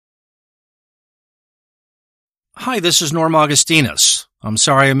Hi, this is Norm Augustinus. I'm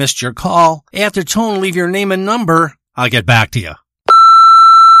sorry I missed your call. After tone, leave your name and number. I'll get back to you.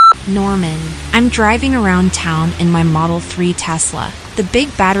 Norman, I'm driving around town in my Model 3 Tesla. The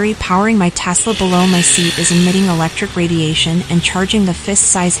big battery powering my Tesla below my seat is emitting electric radiation and charging the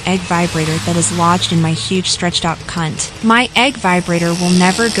fist-sized egg vibrator that is lodged in my huge stretched-out cunt. My egg vibrator will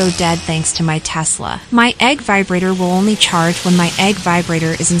never go dead thanks to my Tesla. My egg vibrator will only charge when my egg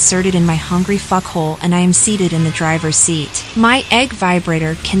vibrator is inserted in my hungry fuckhole and I am seated in the driver's seat. My egg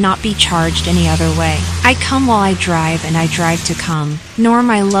vibrator cannot be charged any other way. I come while I drive and I drive to come. Norm,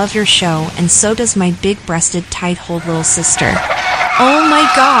 I love your show, and so does my big-breasted, tight-hold little sister. Oh my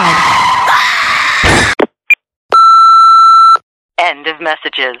God! End of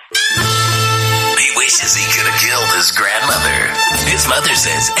messages. He wishes he could have killed his grandmother. His mother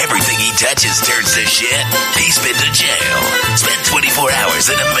says everything he touches turns to shit. He's been to jail, spent 24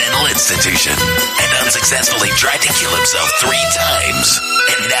 hours in a mental institution, and unsuccessfully tried to kill himself 3 times.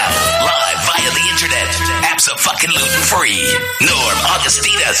 And now, live via the internet, abso-fucking-lutin-free, Norm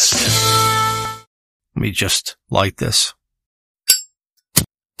Augustinus. Let me just light this.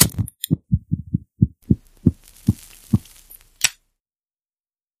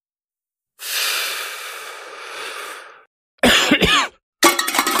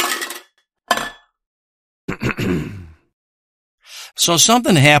 So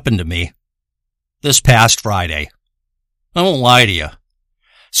something happened to me this past Friday. I won't lie to you.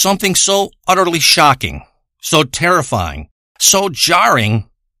 Something so utterly shocking, so terrifying, so jarring,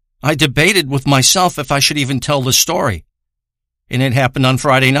 I debated with myself if I should even tell the story. And it happened on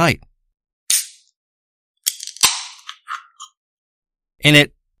Friday night. And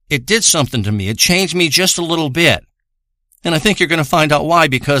it did something to me. It changed me just a little bit. And I think you're going to find out why,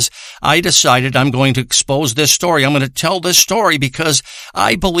 because I decided I'm going to expose this story. I'm going to tell this story because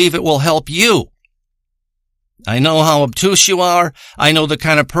I believe it will help you. I know how obtuse you are. I know the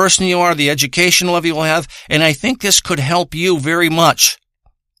kind of person you are, the education level you will have, and I think this could help you very much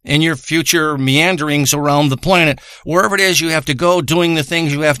in your future meanderings around the planet, wherever it is you have to go, doing the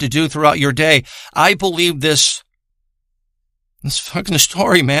things you have to do throughout your day. I believe this fucking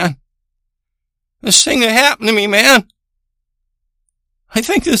story, man. This thing that happened to me, man. I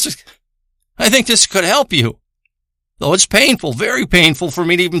think this could help you. Though it's painful, very painful for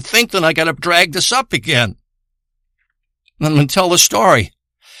me to even think that I gotta drag this up again. I'm gonna tell the story.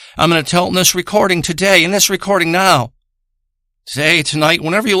 I'm gonna tell it in this recording today, in this recording now. Today, tonight,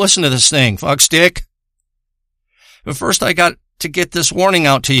 whenever you listen to this thing, fuckstick. But first I got to get this warning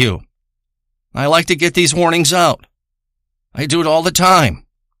out to you. I like to get these warnings out. I do it all the time.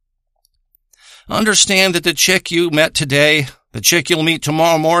 Understand that the chick you met today, the chick you'll meet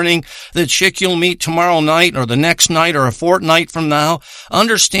tomorrow morning, the chick you'll meet tomorrow night or the next night or a fortnight from now,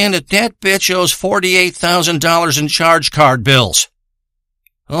 understand that that bitch owes $48,000 in charge card bills.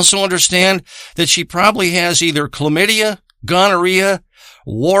 Also understand that she probably has either chlamydia, gonorrhea,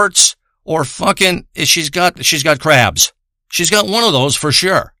 warts, or fucking, she's got crabs. She's got one of those for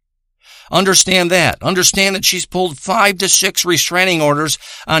sure. Understand that. Understand that she's pulled 5 to 6 restraining orders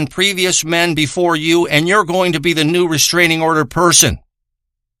on previous men before you, and you're going to be the new restraining order person.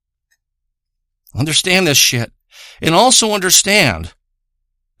 Understand this shit. And also understand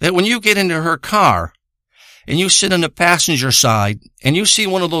that when you get into her car and you sit on the passenger side and you see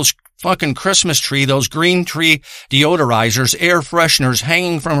one of those fucking Christmas tree, those green tree deodorizers, air fresheners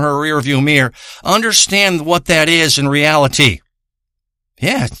hanging from her rearview mirror, understand what that is in reality.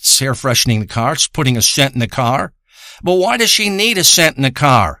 Yeah, it's air freshening the car. It's putting a scent in the car. But why does she need a scent in the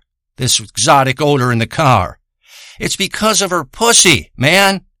car? This exotic odor in the car. It's because of her pussy,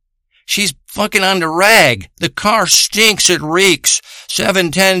 man. She's fucking on the rag. The car stinks. It reeks.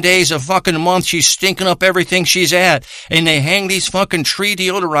 7, 10 days a fucking month. She's stinking up everything she's at. And they hang these fucking tree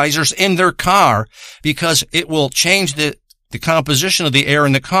deodorizers in their car because it will change the composition of the air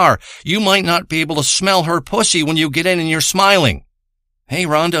in the car. You might not be able to smell her pussy when you get in and you're smiling. Hey,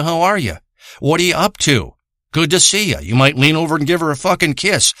 Rhonda, how are you? What are you up to? Good to see you. You might lean over and give her a fucking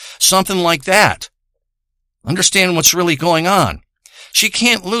kiss. Something like that. Understand what's really going on. She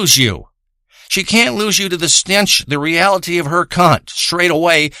can't lose you. She can't lose you to the stench, the reality of her cunt, straight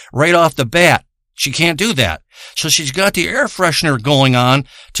away, right off the bat. She can't do that. So she's got the air freshener going on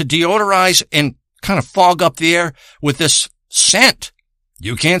to deodorize and kind of fog up the air with this scent.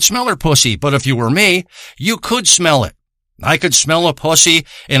 You can't smell her pussy, but if you were me, you could smell it. I could smell a pussy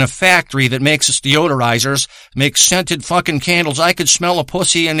in a factory that makes deodorizers, makes scented fucking candles. I could smell a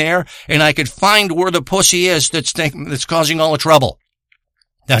pussy in there, and I could find where the pussy is that's causing all the trouble.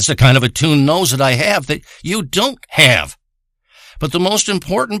 That's the kind of attuned nose that I have that you don't have. But the most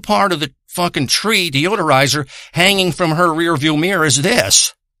important part of the fucking tree deodorizer hanging from her rearview mirror is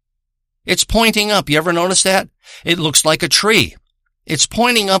this. It's pointing up. You ever notice that? It looks like a tree. It's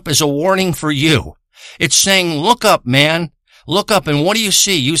pointing up as a warning for you. It's saying, look up, man. Look up, and what do you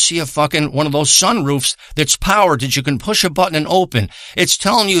see? You see a fucking one of those sunroofs that's powered that you can push a button and open. It's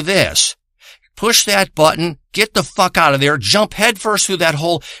telling you this. Push that button, get the fuck out of there, jump headfirst through that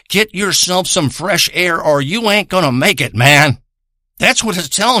hole, get yourself some fresh air, or you ain't gonna make it, man. That's what it's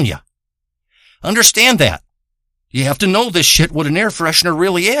telling you. Understand that. You have to know this shit, what an air freshener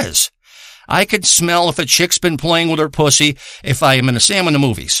really is. I could smell if a chick's been playing with her pussy if I am in the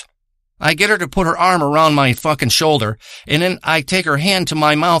movies. I get her to put her arm around my fucking shoulder, and then I take her hand to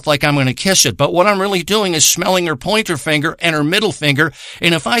my mouth like I'm going to kiss it. But what I'm really doing is smelling her pointer finger and her middle finger,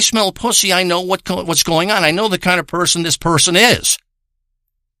 and if I smell pussy, I know what's going on. I know the kind of person this person is.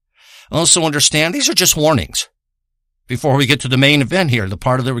 Also understand, these are just warnings. Before we get to the main event here, the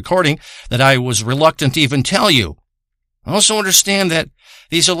part of the recording that I was reluctant to even tell you. Also understand that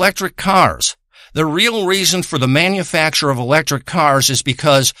these electric cars, the real reason for the manufacture of electric cars is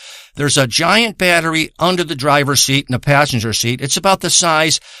because there's a giant battery under the driver's seat and the passenger seat. It's about the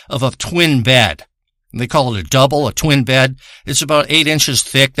size of a twin bed. They call it a twin bed. It's about 8 inches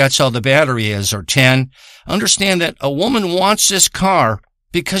thick. That's how the battery is, or 10. Understand that a woman wants this car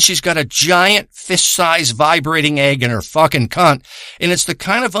because she's got a giant fist-sized vibrating egg in her fucking cunt. And it's the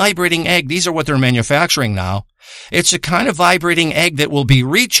kind of vibrating egg, these are what they're manufacturing now. It's a kind of vibrating egg that will be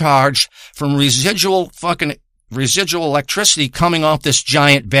recharged from residual electricity coming off this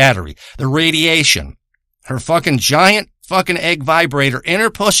giant battery. The radiation. Her fucking giant fucking egg vibrator in her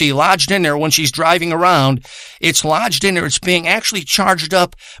pussy lodged in there when she's driving around. It's lodged in there. It's being actually charged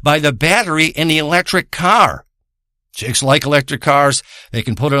up by the battery in the electric car. Chicks like electric cars. They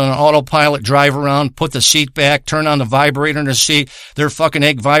can put it on an autopilot, drive around, put the seat back, turn on the vibrator in the seat. Their fucking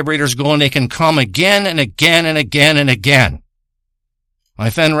egg vibrator's going. They can come again and again and again and again. My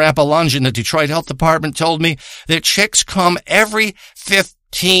friend Rapalunge in the Detroit Health Department told me that chicks come every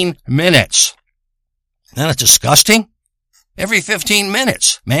 15 minutes. Isn't that disgusting? Every 15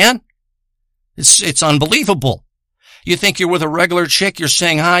 minutes, man. It's unbelievable. You think you're with a regular chick, you're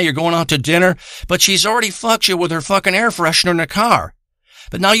saying hi, you're going out to dinner, but she's already fucked you with her fucking air freshener in the car.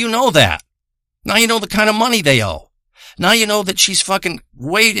 But now you know that. Now you know the kind of money they owe. Now you know that she's fucking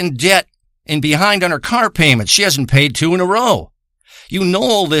way in debt and behind on her car payments. She hasn't paid 2 in a row. You know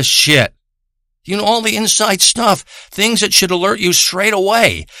all this shit. You know all the inside stuff, things that should alert you straight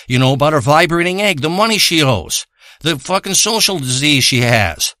away. You know about her vibrating egg, the money she owes, the fucking social disease she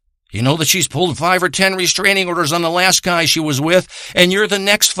has. You know that she's pulled 5 or 10 restraining orders on the last guy she was with, and you're the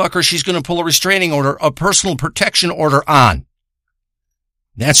next fucker she's going to pull a restraining order, a personal protection order on.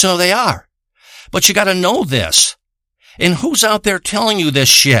 That's how they are. But you got to know this. And who's out there telling you this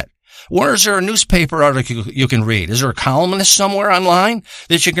shit? Where is there a newspaper article you can read? Is there a columnist somewhere online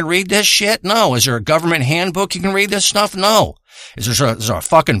that you can read this shit? No. Is there a government handbook you can read this stuff? No. Is there a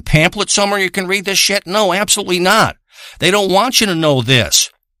fucking pamphlet somewhere you can read this shit? No, absolutely not. They don't want you to know this.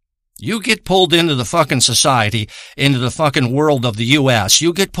 You get pulled into the fucking society, into the fucking world of the U.S.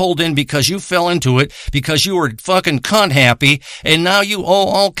 You get pulled in because you fell into it, because you were fucking cunt happy, and now you owe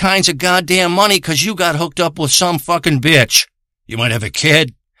all kinds of goddamn money because you got hooked up with some fucking bitch. You might have a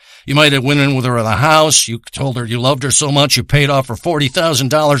kid. You might have went in with her in the house. You told her you loved her so much you paid off her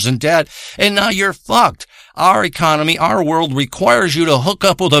 $40,000 in debt, and now you're fucked. Our economy, our world requires you to hook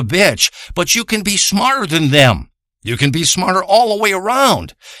up with a bitch, but you can be smarter than them. You can be smarter all the way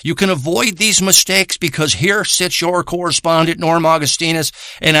around. You can avoid these mistakes because here sits your correspondent, Norm Augustinus,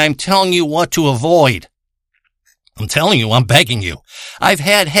 and I'm telling you what to avoid. I'm telling you, I'm begging you. I've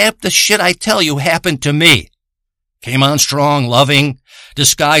had half the shit I tell you happen to me. Came on strong, loving,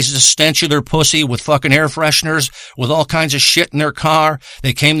 disguised the stench of their pussy with fucking air fresheners, with all kinds of shit in their car.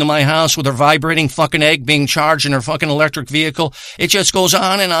 They came to my house with their vibrating fucking egg being charged in their fucking electric vehicle. It just goes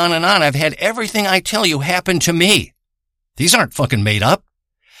on and on and on. I've had everything I tell you happen to me. These aren't fucking made up.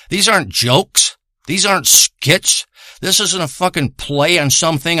 These aren't jokes. These aren't skits. This isn't a fucking play on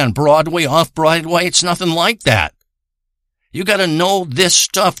something on Broadway, off Broadway. It's nothing like that. You gotta know this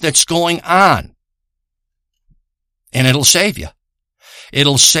stuff that's going on. And it'll save you.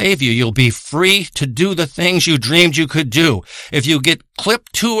 It'll save you. You'll be free to do the things you dreamed you could do. If you get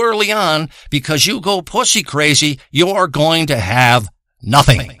clipped too early on because you go pussy crazy, you're going to have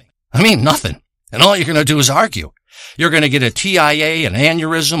nothing. I mean, nothing. And all you're going to do is argue. You're going to get a TIA, an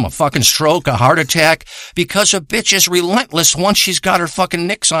aneurysm, a fucking stroke, a heart attack, because a bitch is relentless once she's got her fucking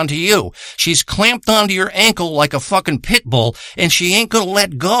nicks onto you. She's clamped onto your ankle like a fucking pit bull, and she ain't going to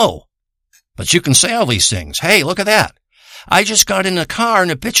let go. But you can say all these things. Hey, look at that. I just got in the car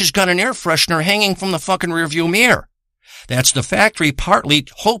and the bitch has got an air freshener hanging from the fucking rearview mirror. That's the factory partly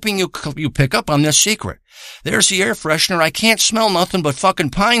hoping you pick up on this secret. There's the air freshener. I can't smell nothing but fucking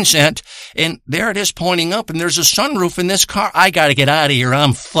pine scent. And there it is pointing up, and there's a sunroof in this car. I gotta get out of here.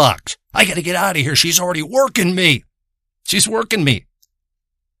 I'm fucked. I gotta get out of here. She's already working me. She's working me.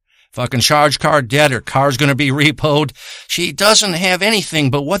 Fucking charge card dead. Her car's gonna be repoed. She doesn't have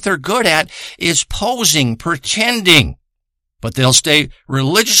anything, but what they're good at is posing, pretending. But they'll stay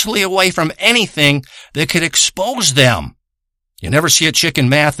religiously away from anything that could expose them. You never see a chick in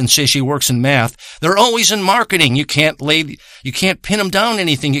math and say she works in math. They're always in marketing. You can't pin them down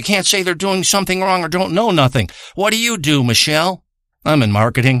anything. You can't say they're doing something wrong or don't know nothing. What do, Michelle? I'm in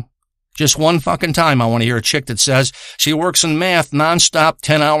marketing. Just one fucking time I want to hear a chick that says she works in math nonstop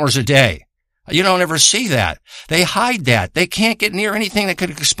 10 hours a day. You don't ever see that. They hide that. They can't get near anything that could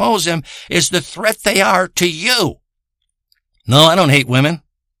expose them as the threat they are to you. No, I don't hate women.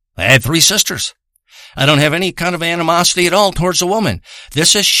 I had 3 sisters. I don't have any kind of animosity at all towards a woman.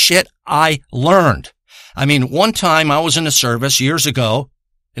 This is shit I learned. I mean, one time I was in the service years ago,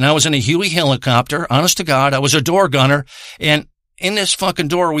 and I was in a Huey helicopter. Honest to God, I was a door gunner, and in this fucking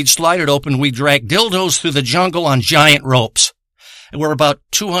door, we'd slide it open. We'd drag dildos through the jungle on giant ropes. And we're about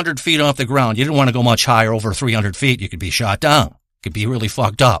 200 feet off the ground. You didn't want to go much higher, over 300 feet. You could be shot down. Could be really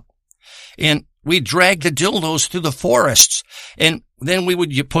fucked up. And we'd drag the dildos through the forests, and then we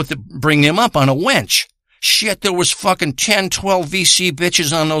would bring them up on a winch. Shit, there was fucking 10, 12 VC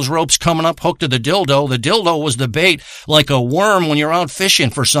bitches on those ropes coming up hooked to the dildo. The dildo was the bait, like a worm when you're out fishing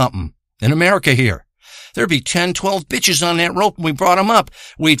for something. In America here, there'd be 10, 12 bitches on that rope, and we brought them up.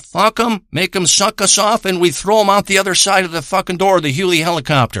 We'd fuck them, make them suck us off, and we'd throw them out the other side of the fucking door of the Huey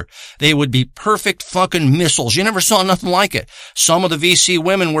helicopter. They would be perfect fucking missiles. You never saw nothing like it. Some of the VC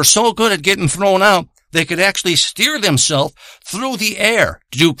women were so good at getting thrown out, they could actually steer themselves through the air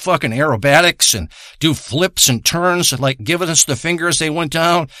to do fucking aerobatics and do flips and turns, like giving us the finger as they went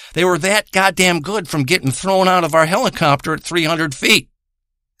down. They were that goddamn good from getting thrown out of our helicopter at 300 feet.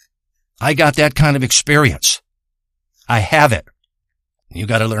 I got that kind of experience. I have it. You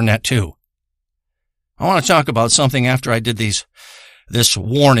got to learn that too. I want to talk about something after I did this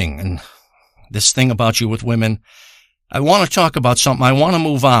warning and this thing about you with women. I want to talk about something. I want to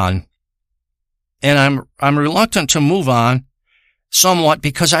move on. And I'm reluctant to move on somewhat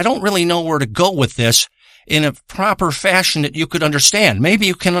because I don't really know where to go with this in a proper fashion that you could understand. Maybe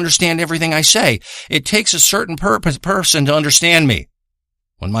you can understand everything I say. It takes a certain person to understand me.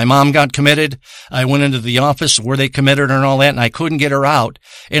 When my mom got committed, I went into the office where they committed her and all that, and I couldn't get her out.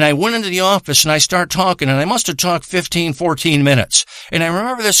 And I went into the office and I started talking, and I must have talked 15, 14 minutes. And I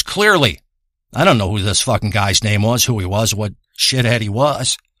remember this clearly. I don't know who this fucking guy's name was, who he was, what shithead he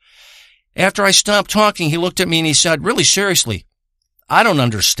was. After I stopped talking, he looked at me and he said, really seriously, I don't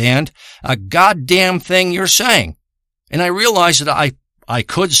understand a goddamn thing you're saying. And I realized that I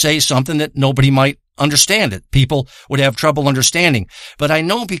could say something that nobody might understand, it. People would have trouble understanding. But I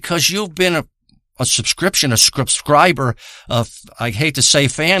know because you've been a subscriber, I hate to say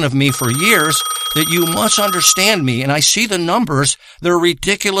fan of me for years, that you must understand me. And I see the numbers, they're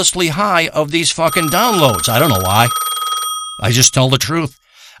ridiculously high of these fucking downloads. I don't know why. I just tell the truth.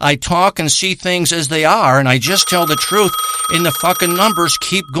 I talk and see things as they are, and I just tell the truth, and the fucking numbers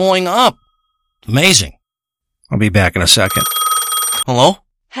keep going up. Amazing. I'll be back in a second. Hello?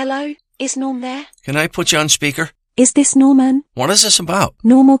 Hello? Is Norm there? Can I put you on speaker? Is this Norman? What is this about?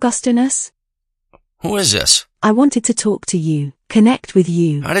 Norm Augustinus? Who is this? I wanted to talk to you, connect with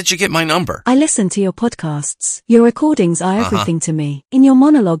you. How did you get my number? I listen to your podcasts. Your recordings are everything to me. In your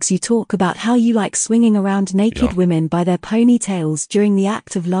monologues you talk about how you like swinging around naked women by their ponytails during the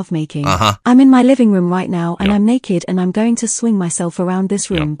act of lovemaking. I'm in my living room right now and I'm naked and I'm going to swing myself around this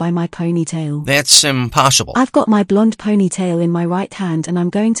room by my ponytail. That's impossible. I've got my blonde ponytail in my right hand and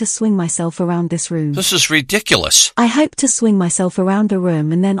I'm going to swing myself around this room. This is ridiculous. I hope to swing myself around the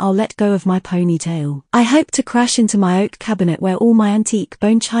room and then I'll let go of my ponytail. I hope to crash into my oak cabinet where all my antique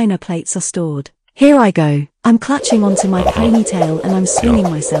bone china plates are stored. Here I go. I'm clutching onto my ponytail and I'm swinging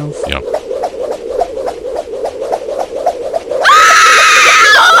myself.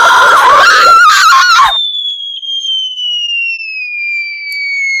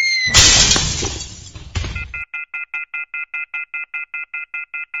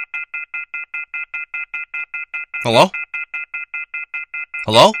 Hello?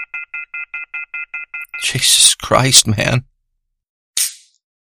 Hello? Jesus Christ, man.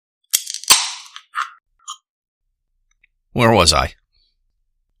 Where was I?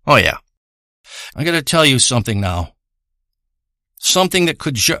 Oh, yeah. I gotta tell you something now. something that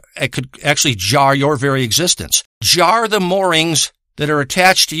could actually jar your very existence. Jar the moorings that are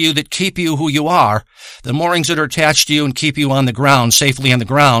attached to you that keep you who you are, the moorings that are attached to you and keep you on the ground, safely on the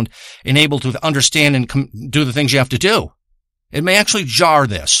ground, and able to understand and do the things you have to do. It may actually jar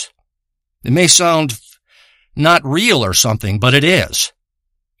this. It may sound not real or something, but it is.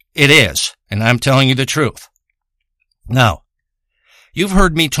 It is, and I'm telling you the truth. Now, you've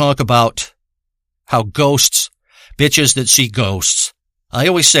heard me talk about how ghosts, bitches that see ghosts. I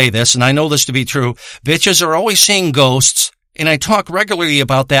always say this, and I know this to be true. Bitches are always seeing ghosts, and I talk regularly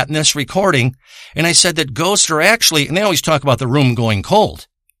about that in this recording, and I said that ghosts are actually, and they always talk about the room going cold.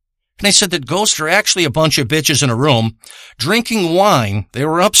 And I said that ghosts are actually a bunch of bitches in a room drinking wine. They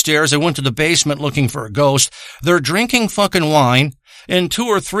were upstairs. They went to the basement looking for a ghost. They're drinking fucking wine, and 2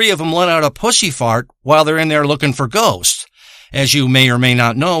 or 3 of them let out a pussy fart while they're in there looking for ghosts. As you may or may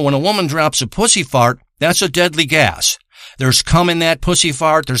not know, when a woman drops a pussy fart, that's a deadly gas. There's cum in that pussy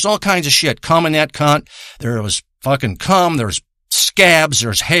fart. There's all kinds of shit. Cum in that cunt. There was fucking cum. There's scabs.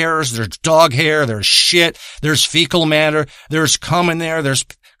 There's hairs. There's dog hair. There's shit. There's fecal matter. There's cum in there. There's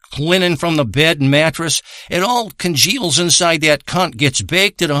linen from the bed and mattress. It all congeals inside that cunt, gets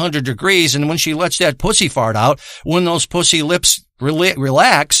baked at 100 degrees, and when she lets that pussy fart out, when those pussy lips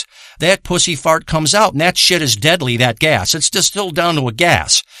relax, that pussy fart comes out, and that shit is deadly, that gas. It's distilled down to a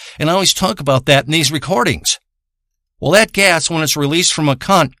gas. And I always talk about that in these recordings. Well, that gas, when it's released from a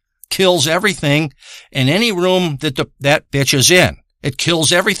cunt, kills everything in any room that that bitch is in. It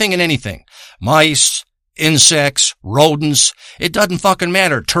kills everything and anything. Mice, insects, rodents, it doesn't fucking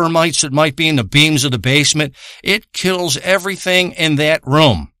matter. Termites that might be in the beams of the basement. It kills everything in that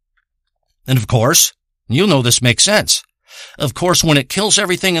room. And of course, you know this makes sense. Of course, when it kills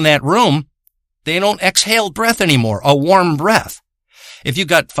everything in that room, they don't exhale breath anymore, a warm breath. If you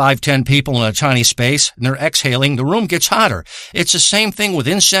got 5-10 people in a tiny space and they're exhaling, the room gets hotter. It's the same thing with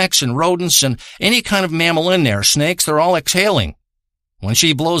insects and rodents and any kind of mammal in there. Snakes, they're all exhaling. When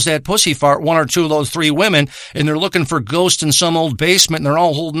she blows that pussy fart, 1 or 2 of those 3 women, and they're looking for ghosts in some old basement, and they're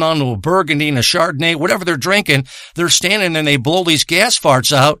all holding on to a Burgundy and a Chardonnay, whatever they're drinking, they're standing there and they blow these gas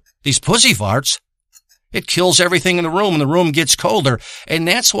farts out, these pussy farts. It kills everything in the room, and the room gets colder, and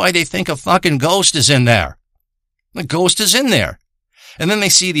that's why they think a fucking ghost is in there. The ghost is in there. And then they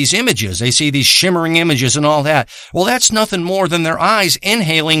see these images. They see these shimmering images and all that. Well, that's nothing more than their eyes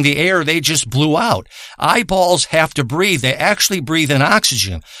inhaling the air they just blew out. Eyeballs have to breathe. They actually breathe in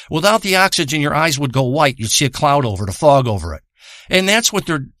oxygen. Without the oxygen, your eyes would go white. You'd see a cloud over it, a fog over it. And that's what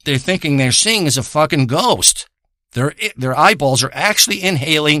they're thinking they're seeing is a fucking ghost. Their eyeballs are actually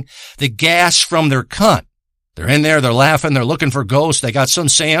inhaling the gas from their cunt. They're in there, they're laughing, they're looking for ghosts, they got some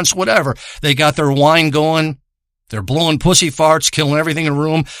seance, whatever. They got their wine going. They're blowing pussy farts, killing everything in the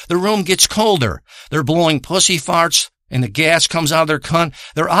room. The room gets colder. They're blowing pussy farts, and the gas comes out of their cunt.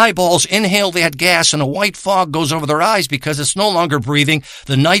 Their eyeballs inhale that gas, and a white fog goes over their eyes because it's no longer breathing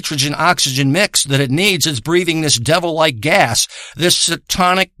the nitrogen-oxygen mix that it needs. It's breathing this devil-like gas, this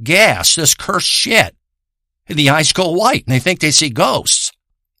satanic gas, this cursed shit. And the eyes go white, and they think they see ghosts.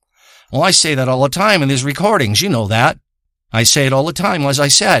 Well, I say that all the time in these recordings. You know that. I say it all the time. As I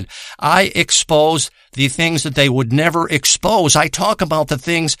said, I expose the things that they would never expose. I talk about the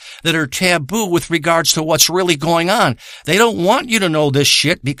things that are taboo with regards to what's really going on. They don't want you to know this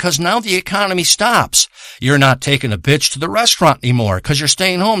shit because now the economy stops. You're not taking a bitch to the restaurant anymore because you're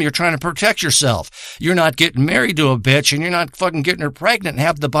staying home. You're trying to protect yourself. You're not getting married to a bitch and you're not fucking getting her pregnant and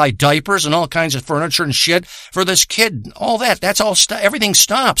having to buy diapers and all kinds of furniture and shit for this kid. All that. That's all. Everything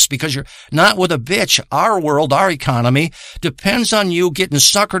stops because you're not with a bitch. Our world, our economy depends on you getting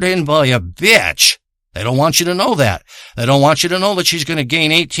suckered in by a bitch. They don't want you to know that. They don't want you to know that she's going to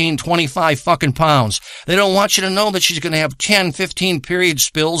gain 18, 25 fucking pounds. They don't want you to know that she's going to have 10, 15 period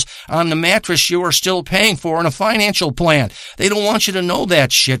spills on the mattress you are still paying for in a financial plan. They don't want you to know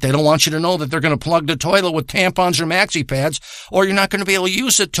that shit. They don't want you to know that they're going to plug the toilet with tampons or maxi pads or you're not going to be able to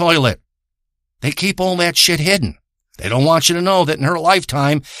use the toilet. They keep all that shit hidden. They don't want you to know that in her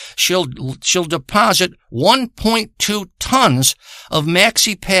lifetime, she'll deposit 1.2 tons of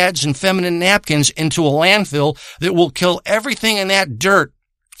maxi pads and feminine napkins into a landfill that will kill everything in that dirt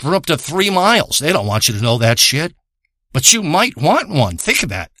for up to 3 miles. They don't want you to know that shit. But you might want one. Think of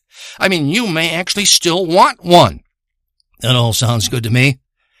that. I mean, you may actually still want one. That all sounds good to me.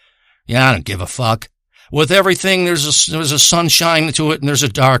 Yeah, I don't give a fuck. With everything, there's a sunshine to it and there's a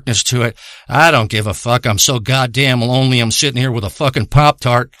darkness to it. I don't give a fuck. I'm so goddamn lonely. I'm sitting here with a fucking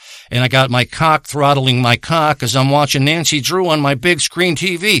Pop-Tart and I got my cock throttling my cock as I'm watching Nancy Drew on my big screen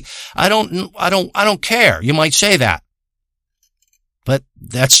TV. I don't care. You might say that. But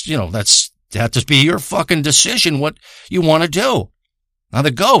that's That to be your fucking decision what you want to do. Now,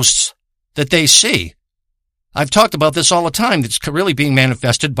 the ghosts that they see, I've talked about this all the time. It's really being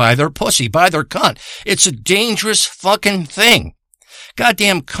manifested by their pussy, by their cunt. It's a dangerous fucking thing.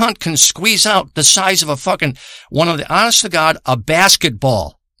 Goddamn cunt can squeeze out the size of a fucking, honest to God, a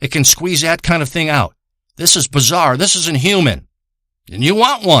basketball. It can squeeze that kind of thing out. This is bizarre. This isn't human. And you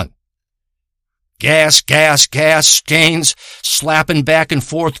want one. Gas, stains, slapping back and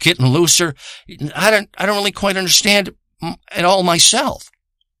forth, getting looser. I don't really quite understand at all myself.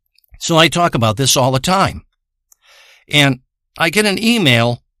 So I talk about this all the time. And I get an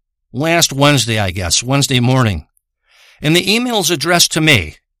email last Wednesday, I guess, Wednesday morning. And the email's addressed to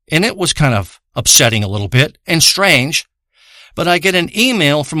me. And it was kind of upsetting a little bit and strange. But I get an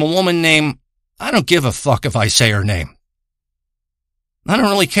email from a woman named, I don't give a fuck if I say her name. I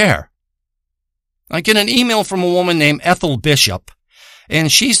don't really care. I get an email from a woman named Ethel Bishop,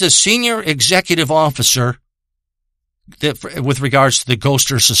 and she's the senior executive officer with regards to the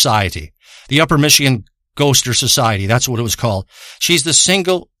Ghoster Society, the Upper Michigan Ghoster Society. That's what it was called. She's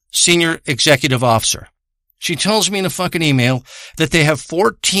the senior executive officer. She tells me in a fucking email that they have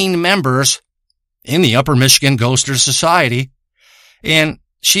 14 members in the Upper Michigan Ghoster Society, and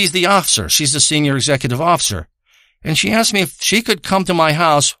she's the officer. She's the senior executive officer. And she asked me if she could come to my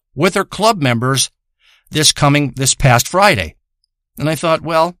house with her club members this past Friday. And I thought,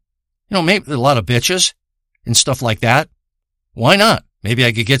 well, maybe a lot of bitches and stuff like that. Why not? Maybe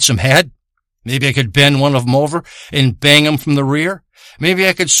I could get some head. Maybe I could bend one of them over and bang them from the rear. Maybe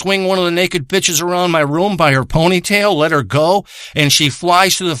I could swing one of the naked bitches around my room by her ponytail, let her go, and she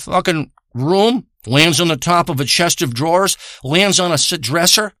flies through the fucking room, lands on the top of a chest of drawers, lands on a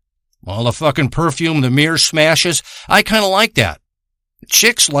dresser. All the fucking perfume, the mirror smashes. I kind of like that.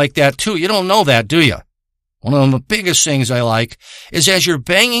 Chicks like that too. You don't know that, do you? One of the biggest things I like is as you're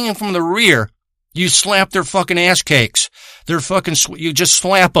banging them from the rear, you slap their fucking ass cakes. You just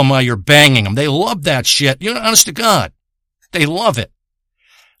slap them while you're banging them. They love that shit. Honest to God. They love it.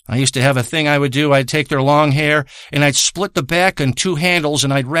 I used to have a thing I would do. I'd take their long hair and I'd split the back in 2 handles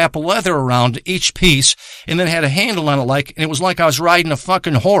and I'd wrap leather around each piece and then had a handle on it and it was like I was riding a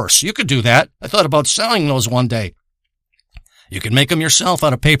fucking horse. You could do that. I thought about selling those one day. You could make them yourself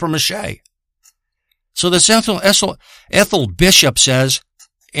out of paper mache. So this Ethel Bishop says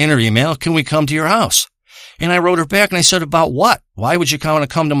in her email, can we come to your house? And I wrote her back and I said, about what? Why would you want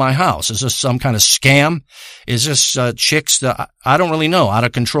to come to my house? Is this some kind of scam? Is this chicks that I don't really know, out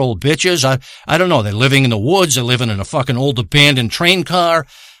of control bitches? I don't know. They're living in the woods. They're living in a fucking old abandoned train car.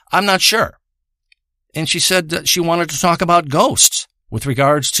 I'm not sure. And she said that she wanted to talk about ghosts with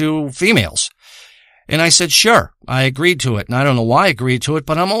regards to females. And I said, sure. I agreed to it. And I don't know why I agreed to it,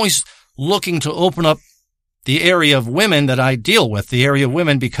 but I'm always looking to open up the area of women that I deal with, the area of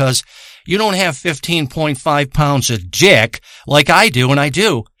women, because you don't have 15.5 pounds of dick like I do, and I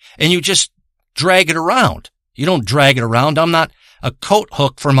do, and you just drag it around. You don't drag it around. I'm not a coat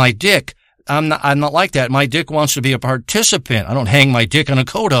hook for my dick. I'm not like that. My dick wants to be a participant. I don't hang my dick on a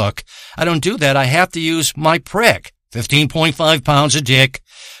coat hook. I don't do that. I have to use my prick. 15.5 pounds of dick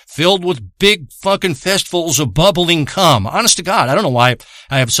filled with big fucking fistfuls of bubbling cum. Honest to God, I don't know why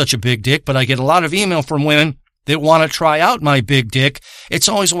I have such a big dick, but I get a lot of email from women that want to try out my big dick. It's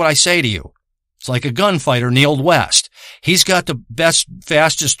always what I say to you. It's like a gunfighter in the Old West. He's got the best,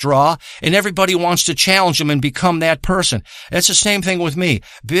 fastest draw, and everybody wants to challenge him and become that person. That's the same thing with me.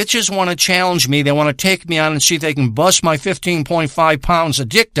 Bitches want to challenge me. They want to take me on and see if they can bust my 15.5 pounds of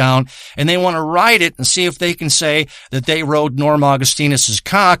dick down, and they want to ride it and see if they can say that they rode Norm Augustinus's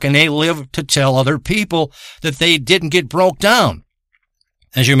cock, and they live to tell other people that they didn't get broke down.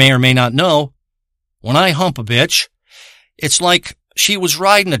 As you may or may not know, when I hump a bitch, it's like she was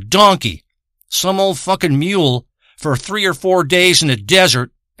riding a donkey, some old fucking mule, for 3 or 4 days in the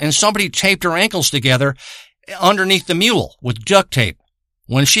desert, and somebody taped her ankles together underneath the mule with duct tape.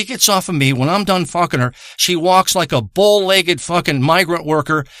 When she gets off of me, when I'm done fucking her, she walks like a bow-legged fucking migrant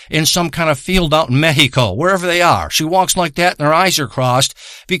worker in some kind of field out in Mexico, wherever they are. She walks like that and her eyes are crossed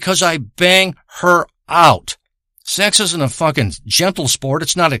because I bang her out. Sex isn't a fucking gentle sport.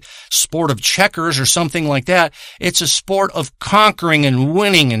 It's not a sport of checkers or something like that. It's a sport of conquering and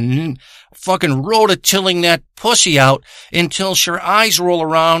winning and fucking rototilling that pussy out until her eyes roll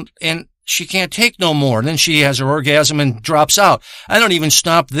around and she can't take no more. And then she has her orgasm and drops out. I don't even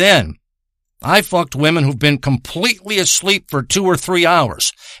stop then. I fucked women who've been completely asleep for 2 or 3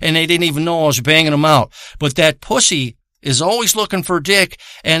 hours and they didn't even know I was banging them out. But that pussy is always looking for dick,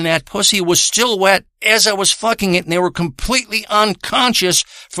 and that pussy was still wet as I was fucking it, and they were completely unconscious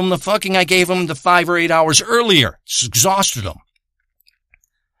from the fucking I gave them the 5 or 8 hours earlier. It's exhausted them.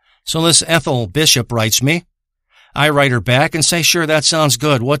 So this Ethel Bishop writes me. I write her back and say, sure, that sounds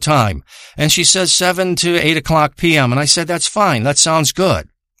good. What time? And she says 7 to 8 o'clock p.m. And I said, that's fine. That sounds good.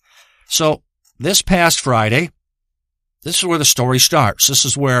 So this past Friday, this is where the story starts. This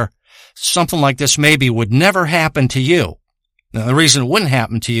is where something like this maybe would never happen to you. Now, the reason it wouldn't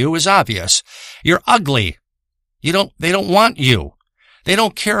happen to you is obvious. You're ugly. They don't want you. They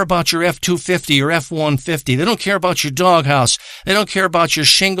don't care about your F-250 or F-150. They don't care about your doghouse. They don't care about your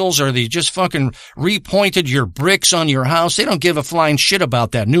shingles, or they just fucking repointed your bricks on your house. They don't give a flying shit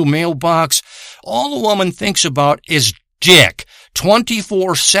about that new mailbox. All the woman thinks about is dick.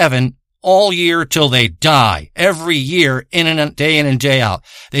 24/7 all year till they die. Every year, in and day in and day out.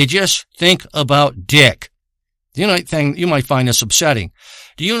 They just think about dick. The only thing, you might find this upsetting.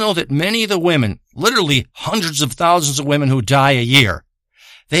 Do you know that many of the women, literally hundreds of thousands of women who die a year,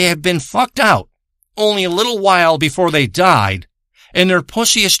 they have been fucked out only a little while before they died, and their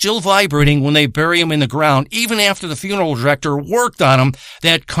pussy is still vibrating when they bury them in the ground. Even after the funeral director worked on them,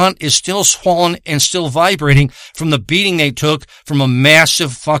 that cunt is still swollen and still vibrating from the beating they took from a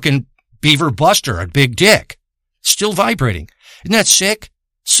massive fucking beaver buster, a big dick. Still vibrating. Isn't that sick?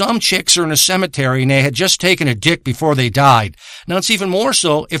 Some chicks are in a cemetery and they had just taken a dick before they died. Now it's even more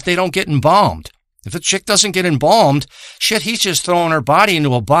so if they don't get embalmed. If a chick doesn't get embalmed, shit, he's just throwing her body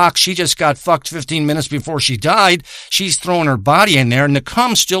into a box. She just got fucked 15 minutes before she died. She's throwing her body in there and the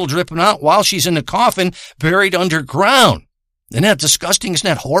cum's still dripping out while she's in the coffin, buried underground. Isn't that disgusting? Isn't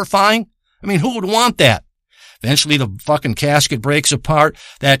that horrifying? I mean, who would want that? Eventually the fucking casket breaks apart.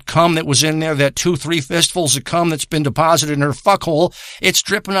 That cum that was in there, that 2-3 fistfuls of cum that's been deposited in her fuckhole, it's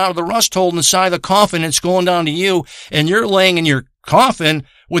dripping out of the rust hole in the side of the coffin. It's going down to you, and you're laying in your coffin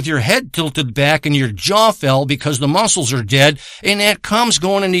with your head tilted back and your jaw fell because the muscles are dead, and that cum's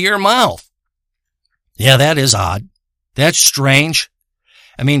going into your mouth. Yeah, that is odd. That's strange.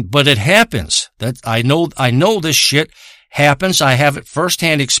 I mean, but it happens. I know this shit happens. I have it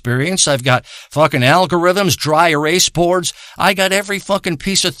firsthand experience. I've got fucking algorithms, dry erase boards. I got every fucking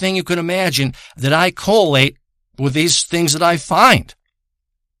piece of thing you can imagine that I collate with these things that I find.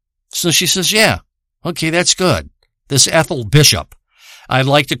 So she says, yeah, okay, that's good. This Ethel Bishop, I'd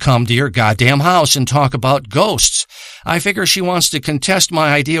like to come to your goddamn house and talk about ghosts. I figure she wants to contest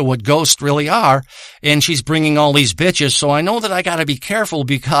my idea what ghosts really are, and she's bringing all these bitches, so I know that I gotta be careful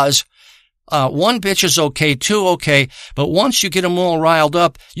because one bitch is okay, two okay, but once you get them all riled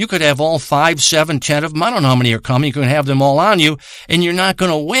up, you could have all 5, 7, 10 of them. I don't know how many are coming. You can have them all on you, and you're not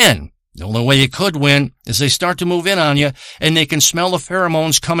going to win. The only way you could win is they start to move in on you, and they can smell the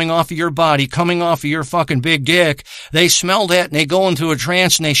pheromones coming off of your body, coming off of your fucking big dick. They smell that, and they go into a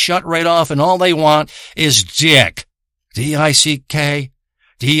trance, and they shut right off, and all they want is dick. D-I-C-K,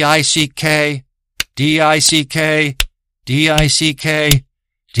 D-I-C-K, D-I-C-K, D-I-C-K.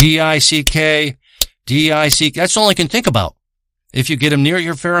 D-I-C-K, D-I-C-K. That's all I can think about. If you get them near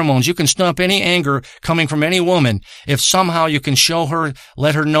your pheromones, you can stop any anger coming from any woman if somehow you can show her,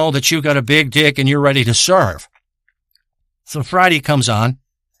 let her know that you got a big dick and you're ready to serve. So Friday comes on,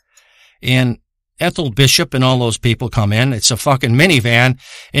 and Ethel Bishop and all those people come in. It's a fucking minivan,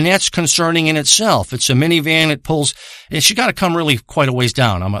 and that's concerning in itself. It's a minivan. It pulls, and she got to come really quite a ways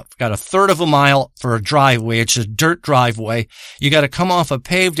down. I've got a third of a mile for a driveway. It's a dirt driveway. You got to come off a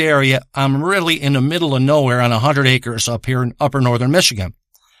paved area. I'm really in the middle of nowhere on 100 acres up here in upper northern Michigan.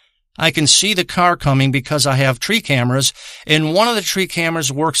 I can see the car coming because I have tree cameras, and one of the tree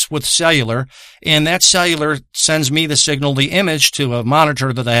cameras works with cellular, and that cellular sends me the signal, the image, to a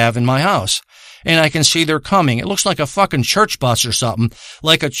monitor that I have in my house. And I can see they're coming. It looks like a fucking church bus or something,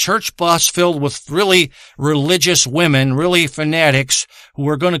 like a church bus filled with really religious women, really fanatics who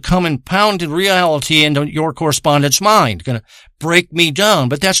are going to come and pound reality into your correspondent's mind, going to break me down.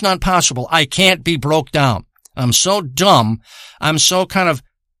 But that's not possible. I can't be broke down. I'm so dumb. I'm so kind of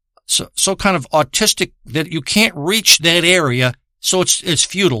autistic that you can't reach that area. So it's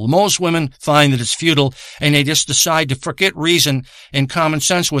futile. Most women find that it's futile, and they just decide to forget reason and common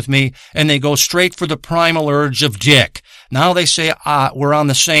sense with me, and they go straight for the primal urge of dick. Now they say, we're on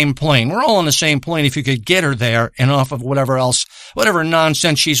the same plane. We're all on the same plane if you could get her there and off of whatever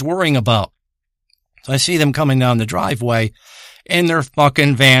nonsense she's worrying about. So I see them coming down the driveway in their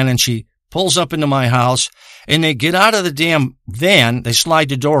fucking van, and she pulls up into my house, and they get out of the damn van. They slide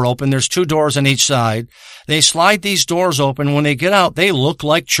the door open. There's 2 doors on each side. They slide these doors open. When they get out, they look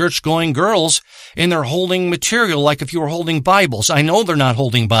like church-going girls, and they're holding material like if you were holding Bibles. I know they're not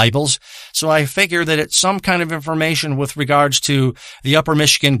holding Bibles, so I figure that it's some kind of information with regards to the Upper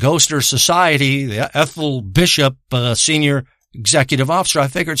Michigan Ghoster Society, the Ethel Bishop, senior executive officer. I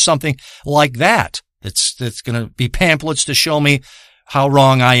figured something like that. It's going to be pamphlets to show me how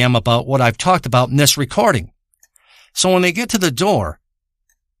wrong I am about what I've talked about in this recording. So when they get to the door,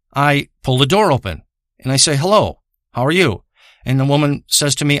 I pull the door open and I say, hello, how are you? And the woman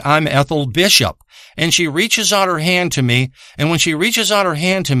says to me, I'm Ethel Bishop. And she reaches out her hand to me. And when she reaches out her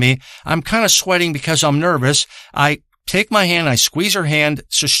hand to me, I'm kind of sweating because I'm nervous. I take my hand, I squeeze her hand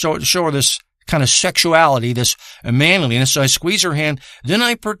to show her this kind of sexuality, this manliness. So I squeeze her hand. Then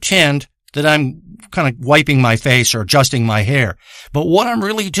I pretend that I'm kind of wiping my face or adjusting my hair. But what I'm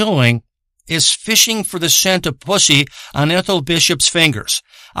really doing is fishing for the scent of pussy on Ethel Bishop's fingers.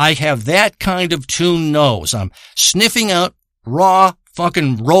 I have that kind of tuned nose. I'm sniffing out raw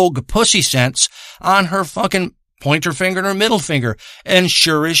fucking rogue pussy scents on her fucking pointer finger and her middle finger. And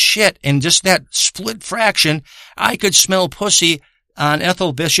sure as shit, in just that split fraction, I could smell pussy on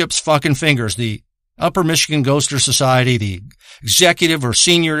Ethel Bishop's fucking fingers. The Upper Michigan Ghoster Society, the executive or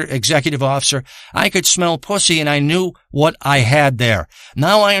senior executive officer, I could smell pussy and I knew what I had there.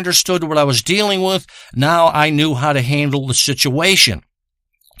 Now I understood what I was dealing with. Now I knew how to handle the situation.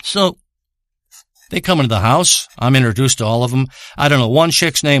 So they come into the house. I'm introduced to all of them. I don't know. One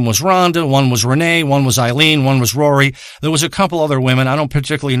chick's name was Rhonda. One was Renee. One was Eileen. One was Rory. There was a couple other women. I don't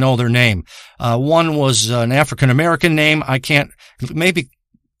particularly know their name. One was an African-American name. Maybe,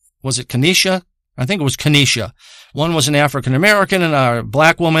 was it Kenesha? I think it was Kenesha. One was an African-American and a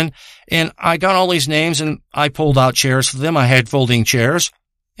black woman. And I got all these names and I pulled out chairs for them. I had folding chairs.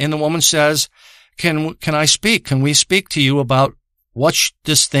 And the woman says, can I speak? Can we speak to you about what's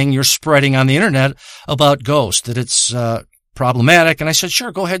this thing you're spreading on the internet about ghosts, that it's problematic? And I said,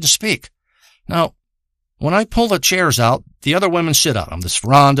 sure, go ahead and speak. Now, when I pull the chairs out, the other women sit on them. This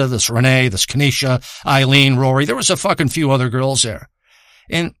Rhonda, this Renee, this Kenesha, Eileen, Rory. There was a fucking few other girls there.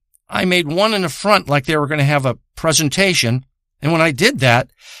 And I made one in the front like they were going to have a presentation. And when I did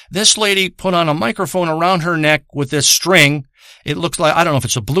that, this lady put on a microphone around her neck with this string. It looks like, I don't know if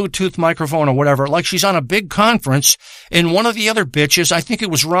it's a Bluetooth microphone or whatever, like she's on a big conference. And one of the other bitches, I think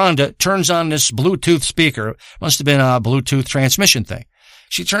it was Rhonda, turns on this Bluetooth speaker. Must have been a Bluetooth transmission thing.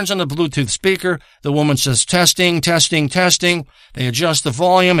 She turns on the Bluetooth speaker. The woman says, testing, testing, testing. They adjust the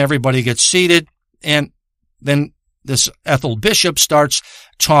volume. Everybody gets seated. And then this Ethel Bishop starts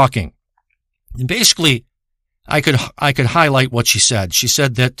talking. And basically, I could highlight what she said. She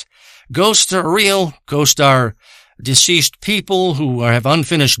said that ghosts are real. Ghosts are deceased people who have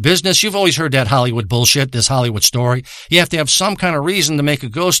unfinished business. You've always heard that Hollywood bullshit, this Hollywood story. You have to have some kind of reason to make a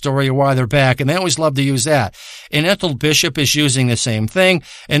ghost story or why they're back, and they always love to use that. And Ethel Bishop is using the same thing,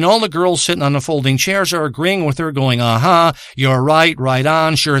 and all the girls sitting on the folding chairs are agreeing with her, going, you're right, right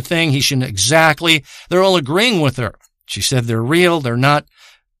on, sure thing, he shouldn't, exactly. They're all agreeing with her. She said they're real, they're not,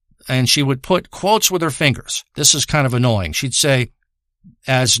 and she would put quotes with her fingers. This is kind of annoying. She'd say,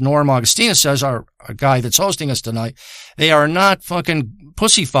 as Norm Augustina says, our guy that's hosting us tonight, they are not fucking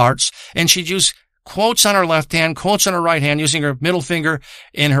pussy farts. And she'd use quotes on her left hand, quotes on her right hand, using her middle finger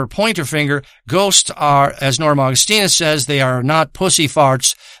and her pointer finger. Ghosts are, as Norm Augustina says, they are not pussy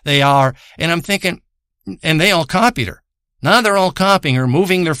farts. They are, and I'm thinking, and they all copied her. Now they're all copying her,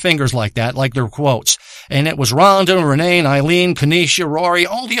 moving their fingers like that, like their quotes. And it was Rhonda, Renee, Eileen, Kenesha, Rory,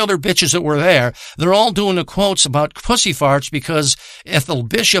 all the other bitches that were there. They're all doing the quotes about pussy farts because Ethel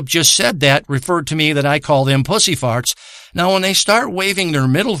Bishop just said that, referred to me that I call them pussy farts. Now when they start waving their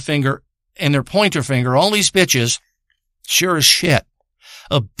middle finger and their pointer finger, all these bitches, sure as shit,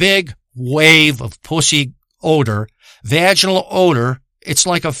 a big wave of pussy odor, vaginal odor. It's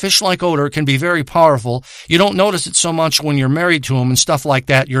like a fish-like odor. It can be very powerful. You don't notice it so much when you're married to them and stuff like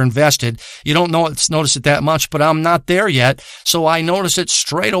that. You're invested. You don't notice it that much, but I'm not there yet. So I notice it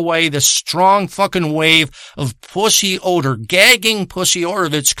straight away, this strong fucking wave of pussy odor, gagging pussy odor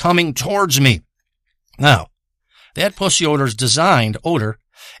that's coming towards me. Now, that pussy odor is designed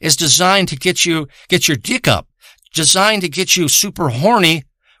to get your dick up, designed to get you super horny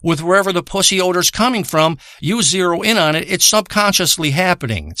with wherever the pussy odor's coming from. You zero in on it. It's subconsciously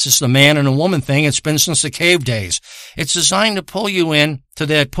happening. It's just a man and a woman thing. It's been since the cave days. It's designed to pull you in to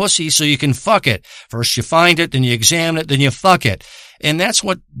that pussy so you can fuck it. First you find it, then you examine it, then you fuck it. And that's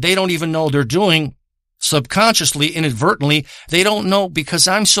what they don't even know they're doing subconsciously, inadvertently. They don't know because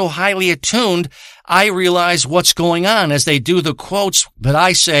I'm so highly attuned. I realize what's going on as they do the quotes, but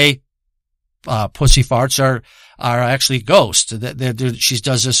I say, pussy farts are actually ghosts. She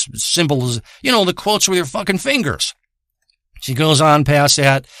does this symbols, the quotes with her fucking fingers. She goes on past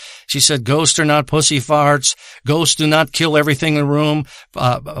that. She said, ghosts are not pussy farts. Ghosts do not kill everything in the room.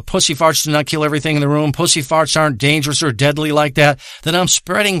 Pussy farts do not kill everything in the room. Pussy farts aren't dangerous or deadly like that. Then I'm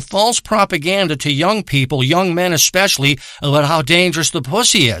spreading false propaganda to young people, young men especially, about how dangerous the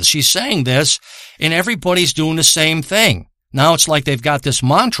pussy is. She's saying this, and everybody's doing the same thing. Now it's like they've got this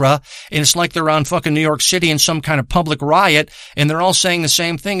mantra, and it's like they're on fucking New York City in some kind of public riot, and they're all saying the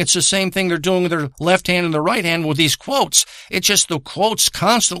same thing. It's the same thing they're doing with their left hand and their right hand with these quotes. It's just the quotes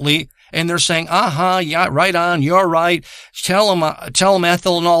constantly, and they're saying, yeah, right on, you're right, tell him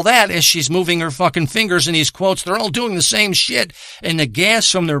Ethel and all that, as she's moving her fucking fingers in these quotes. They're all doing the same shit, and the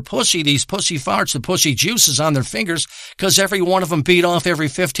gas from their pussy, these pussy farts, the pussy juices on their fingers, because every one of them beat off every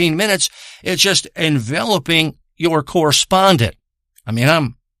 15 minutes, it's just enveloping your correspondent. I mean,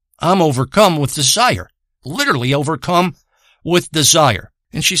 I'm overcome with desire, literally overcome with desire.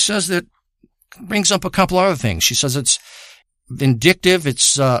 And she says that, brings up a couple other things. She says it's vindictive,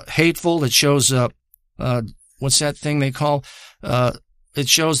 it's hateful, it shows, what's that thing they call, it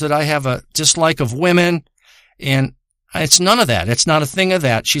shows that I have a dislike of women, and it's none of that. It's not a thing of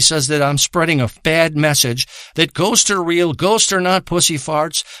that. She says that I'm spreading a bad message, that ghosts are real, ghosts are not pussy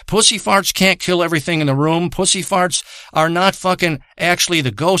farts. Pussy farts can't kill everything in the room. Pussy farts are not fucking actually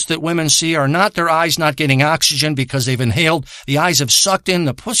the ghosts that women see, are not their eyes not getting oxygen because they've inhaled. The eyes have sucked in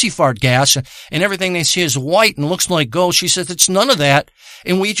the pussy fart gas, and everything they see is white and looks like ghosts. She says it's none of that,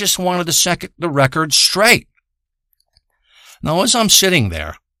 and we just wanted to set the record straight. Now, as I'm sitting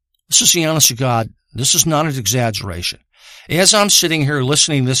there, this is the honest to God, this is not an exaggeration. As I'm sitting here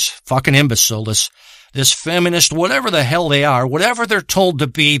listening to this fucking imbecile, this feminist, whatever the hell they are, whatever they're told to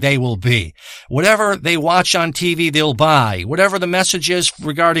be, they will be. Whatever they watch on TV, they'll buy. Whatever the message is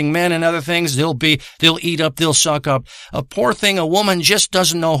regarding men and other things, they'll eat up, they'll suck up. A poor thing, a woman just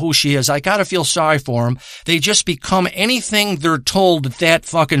doesn't know who she is. I gotta feel sorry for them. They just become anything they're told at that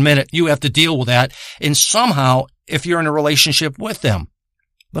fucking minute. You have to deal with that. And somehow, if you're in a relationship with them.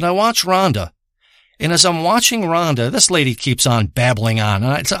 But I watch Rhonda. And as I'm watching Rhonda, this lady keeps on babbling on.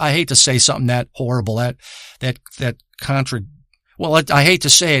 And I hate to say something that horrible, I hate to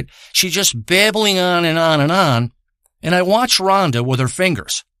say it. She's just babbling on and on and on. And I watch Rhonda with her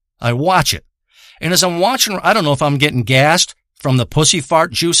fingers. I watch it. And as I'm watching, I don't know if I'm getting gassed from the pussy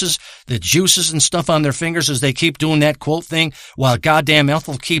fart juices, the juices and stuff on their fingers as they keep doing that quote thing while goddamn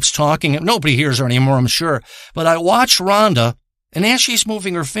Ethel keeps talking. Nobody hears her anymore, I'm sure. But I watch Rhonda. And as she's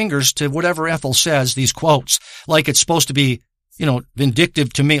moving her fingers to whatever Ethel says, these quotes, like it's supposed to be,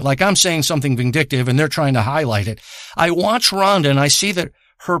 vindictive to me, like I'm saying something vindictive and they're trying to highlight it. I watch Rhonda and I see that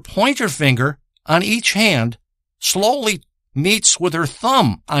her pointer finger on each hand slowly meets with her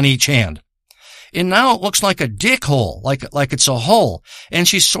thumb on each hand. And now it looks like a dick hole, like it's a hole. And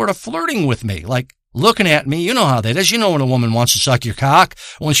she's sort of flirting with me, like looking at me. You know how that is. You know when a woman wants to suck your cock,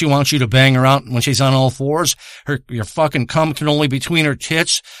 when she wants you to bang her out when she's on all fours. Your fucking cum can only between her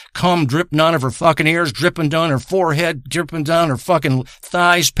tits, cum dripping out of her fucking ears, dripping down her forehead, dripping down her fucking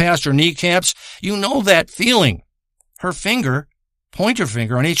thighs past her kneecaps. You know that feeling. Her finger, pointer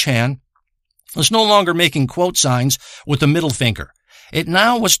finger on each hand, was no longer making quote signs with the middle finger. It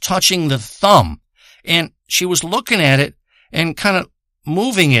now was touching the thumb, and she was looking at it and kind of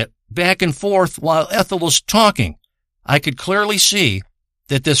moving it back and forth while Ethel was talking. I could clearly see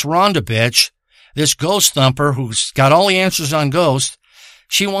that this Rhonda bitch, this ghost thumper who's got all the answers on ghosts,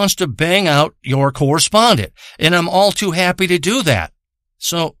 she wants to bang out your correspondent. And I'm all too happy to do that.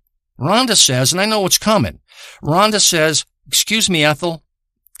 So Rhonda says, and I know what's coming. Rhonda says, "Excuse me, Ethel,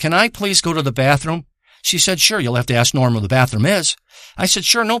 can I please go to the bathroom?" She said, "Sure, you'll have to ask Norma where the bathroom is." I said,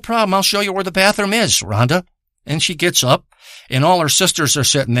 "Sure, no problem. I'll show you where the bathroom is, Rhonda." And she gets up, and all her sisters are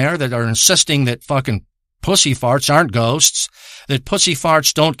sitting there that are insisting that fucking pussy farts aren't ghosts, that pussy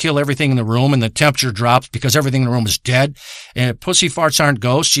farts don't kill everything in the room and the temperature drops because everything in the room is dead, and pussy farts aren't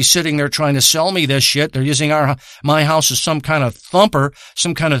ghosts. She's sitting there trying to sell me this shit. They're using my house as some kind of thump or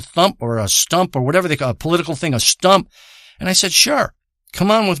a stump or whatever they call a political thing, a stump. And I said, "Sure,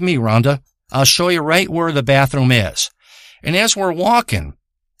 come on with me, Rhonda. I'll show you right where the bathroom is." And as we're walking,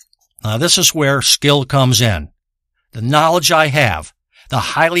 this is where skill comes in. The knowledge I have, the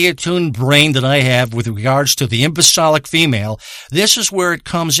highly attuned brain that I have with regards to the imbecilic female, this is where it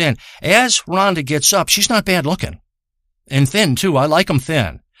comes in. As Rhonda gets up, she's not bad looking. And thin, too. I like them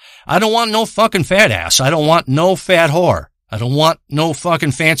thin. I don't want no fucking fat ass. I don't want no fat whore. I don't want no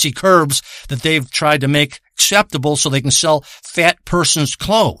fucking fancy curves that they've tried to make acceptable so they can sell fat person's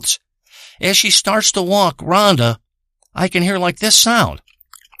clothes. As she starts to walk, Rhonda, I can hear like this sound.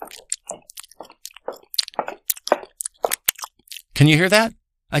 Can you hear that?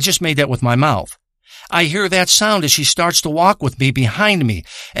 I just made that with my mouth. I hear that sound as she starts to walk with me behind me.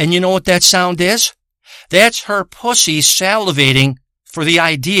 And you know what that sound is? That's her pussy salivating for the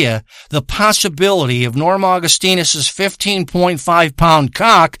idea, the possibility of Norma Augustinus's 15.5-pound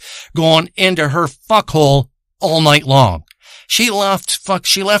cock going into her fuckhole all night long. She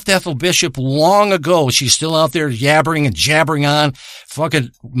left Ethel Bishop long ago. She's still out there yabbering and jabbering on,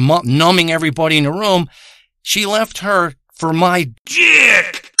 fucking numbing everybody in the room. She left her for my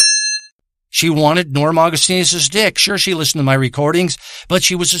dick. She wanted Norm Augustinus' dick. Sure, she listened to my recordings, but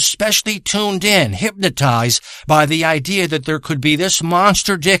she was especially tuned in, hypnotized by the idea that there could be this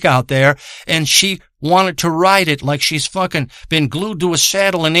monster dick out there, and she wanted to ride it like she's fucking been glued to a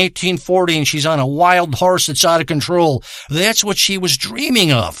saddle in 1840 and she's on a wild horse that's out of control. That's what she was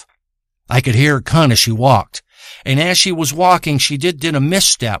dreaming of. I could hear her cunt as she walked. And as she was walking, she did a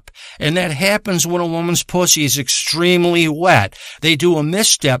misstep. And that happens when a woman's pussy is extremely wet. They do a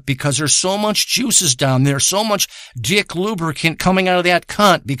misstep because there's so much juices down there, so much dick lubricant coming out of that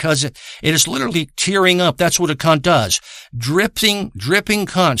cunt because it is literally tearing up. That's what a cunt does. Dripping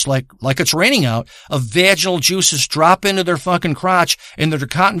cunts, like it's raining out, of vaginal juices drop into their fucking crotch into their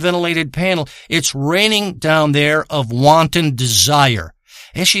cotton ventilated panel. It's raining down there of wanton desire.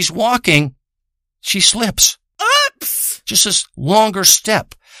 As she's walking, she slips. Oops! Just this longer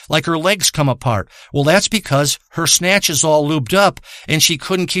step, like her legs come apart. Well, that's because her snatch is all lubed up and she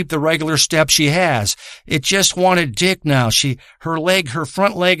couldn't keep the regular step she has. It just wanted dick now. Her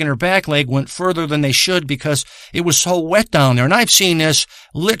front leg and her back leg went further than they should because it was so wet down there. And I've seen this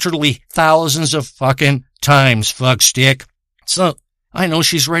literally thousands of fucking times, fuck stick. So I know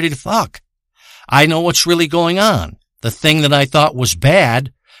she's ready to fuck. I know what's really going on. The thing that I thought was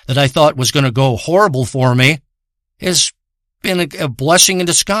bad, that I thought was going to go horrible for me, has been a blessing in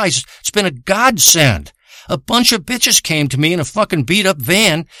disguise. It's been a godsend. A bunch of bitches came to me in a fucking beat-up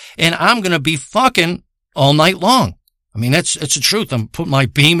van, and I'm going to be fucking all night long. I mean, it's the truth. I'm putting my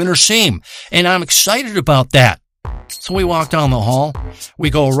beam in her seam, and I'm excited about that. So we walk down the hall. We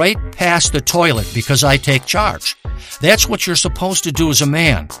go right past the toilet because I take charge. That's what you're supposed to do as a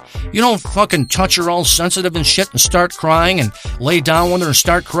man. You don't fucking touch her all sensitive and shit and start crying and lay down with her and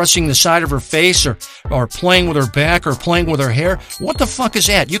start caressing the side of her face or playing with her back or playing with her hair. What the fuck is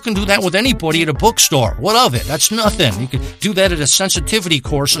that? You can do that with anybody at a bookstore. What of it? That's nothing. You can do that at a sensitivity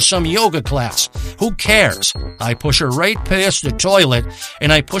course or some yoga class. Who cares? I push her right past the toilet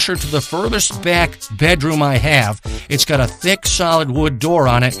and I push her to the furthest back bedroom I have. It's got a thick, solid wood door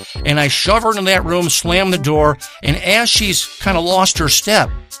on it, and I shove her into that room, slam the door, and as she's kind of lost her step,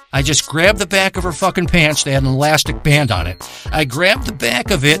 I just grab the back of her fucking pants. They had an elastic band on it. I grab the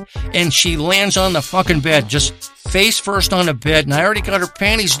back of it, and she lands on the fucking bed, just face first on the bed, and I already got her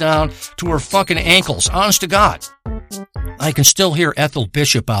panties down to her fucking ankles. Honest to God. I can still hear Ethel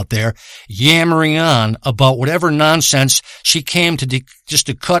Bishop out there yammering on about whatever nonsense she came to just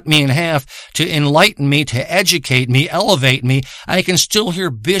to cut me in half, to enlighten me, to educate me, elevate me. I can still hear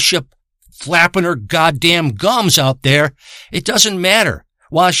Bishop flapping her goddamn gums out there. It doesn't matter.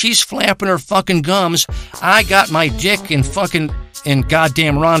 While she's flapping her fucking gums, I got my dick in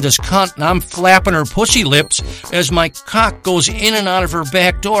goddamn Rhonda's cunt, and I'm flapping her pussy lips as my cock goes in and out of her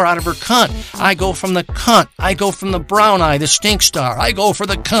back door, out of her cunt. I go from the cunt. I go from the brown eye, the stink star. I go for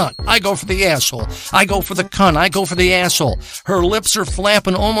the cunt. I go for the asshole. I go for the cunt. I go for the asshole. Her lips are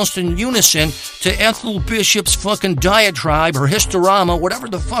flapping almost in unison to Ethel Bishop's fucking diatribe, her historama, whatever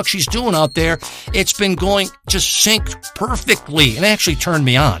the fuck she's doing out there. It's been going just synced perfectly and actually turned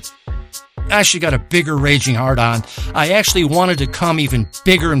me on. I actually got a bigger raging hard-on. I actually wanted to come even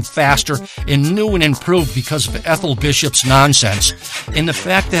bigger and faster and new and improved because of Ethel Bishop's nonsense. And the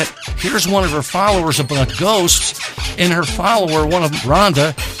fact that here's one of her followers about ghosts, and her follower, one of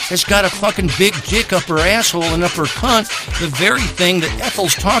Rhonda, has got a fucking big dick up her asshole and up her cunt, the very thing that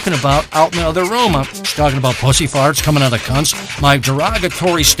Ethel's talking about out in the other room. She's talking about pussy farts coming out of cunts, my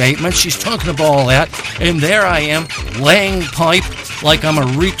derogatory statements, she's talking about all that, and there I am, laying pipe like I'm a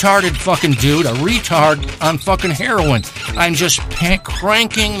retarded fucking dude, a retard on fucking heroin. I'm just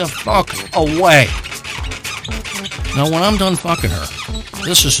cranking the fuck away. Now, when I'm done fucking her,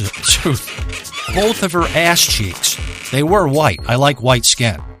 this is the truth. Both of her ass cheeks, they were white. I like white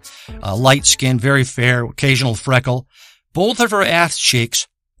skin. Light skin, very fair, occasional freckle. Both of her ass cheeks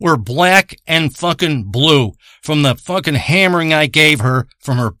were black and fucking blue from the fucking hammering I gave her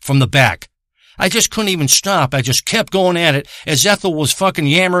from the back. I just couldn't even stop. I just kept going at it as Ethel was fucking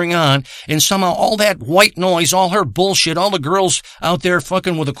yammering on, and somehow all that white noise, all her bullshit, all the girls out there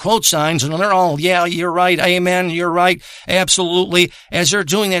fucking with the quote signs, and they're all, yeah, you're right, amen, you're right, absolutely. As they're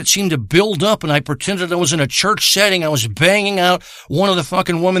doing that, it seemed to build up, and I pretended I was in a church setting. I was banging out one of the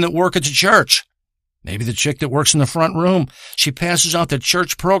fucking women that work at the church. Maybe the chick that works in the front room. She passes out the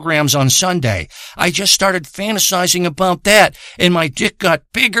church programs on Sunday. I just started fantasizing about that, and my dick got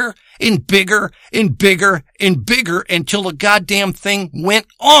bigger and bigger and bigger and bigger until the goddamn thing went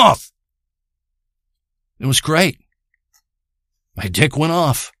off. It was great. My dick went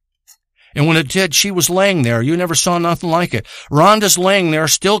off. And when it did, she was laying there. You never saw nothing like it. Rhonda's laying there,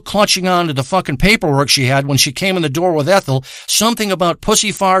 still clutching on to the fucking paperwork she had when she came in the door with Ethel. Something about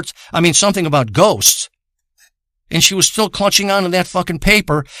something about ghosts. And she was still clutching on to that fucking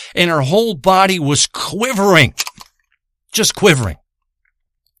paper, and her whole body was quivering. Just quivering.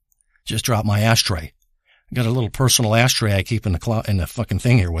 Just dropped my ashtray. I got a little personal ashtray I keep in the fucking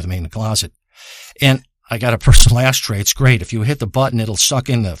thing here with me in the closet. And I got a personal ashtray. It's great. If you hit the button, it'll suck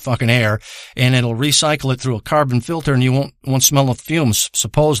in the fucking air and it'll recycle it through a carbon filter and you won't smell the fumes,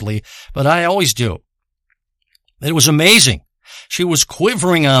 supposedly. But I always do. It was amazing. She was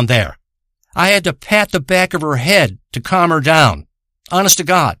quivering on there. I had to pat the back of her head to calm her down. Honest to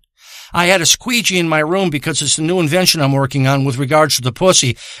God. I had a squeegee in my room because it's a new invention I'm working on with regards to the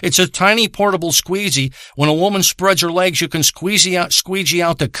pussy. It's a tiny portable squeegee. When a woman spreads her legs, you can squeegee out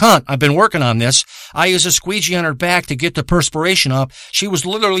the cunt. I've been working on this. I use a squeegee on her back to get the perspiration up. She was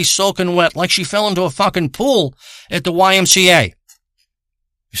literally soaking wet, like she fell into a fucking pool at the YMCA.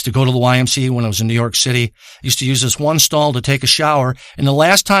 Used to go to the YMCA when I was in New York City. Used to use this one stall to take a shower. And the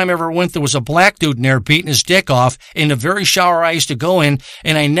last time I ever went, there was a black dude in there beating his dick off in the very shower I used to go in,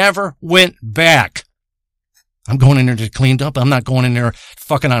 and I never went back. I'm going in there to get cleaned up. I'm not going in there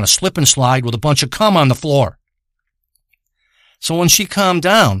fucking on a slip and slide with a bunch of cum on the floor. So when she calmed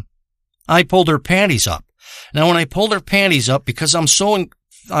down, I pulled her panties up. Now when I pulled her panties up, because I'm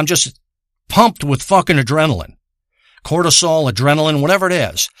just pumped with fucking adrenaline. Cortisol, adrenaline, whatever it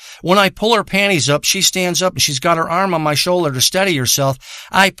is. When I pull her panties up, she stands up and she's got her arm on my shoulder to steady herself.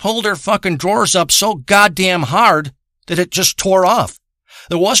 I pulled her fucking drawers up so goddamn hard that it just tore off.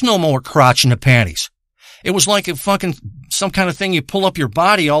 There was no more crotch in the panties. It was like some kind of thing you pull up your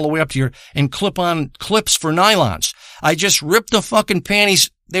body all the way up to and clip on clips for nylons. I just ripped the fucking panties.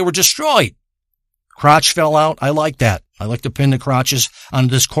 They were destroyed. Crotch fell out. I like that. I like to pin the crotches on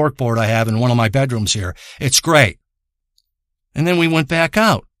this corkboard I have in one of my bedrooms here. It's great. And then we went back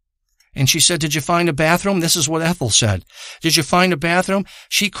out. And she said, did you find a bathroom? This is what Ethel said. Did you find a bathroom?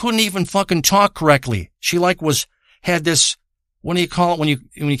 She couldn't even fucking talk correctly. She had this, what do you call it when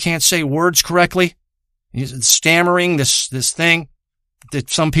you can't say words correctly? Stammering, this thing that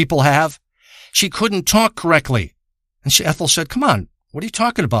some people have. She couldn't talk correctly. And Ethel said, come on, what are you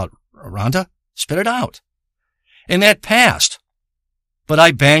talking about, Rhonda? Spit it out. And that passed. But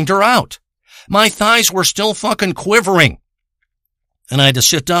I banged her out. My thighs were still fucking quivering. And I had to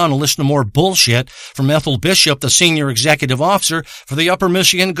sit down and listen to more bullshit from Ethel Bishop, the senior executive officer for the Upper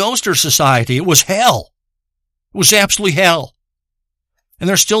Michigan Ghoster Society. It was hell. It was absolutely hell. And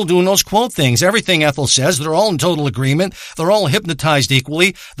they're still doing those quote things. Everything Ethel says, they're all in total agreement. They're all hypnotized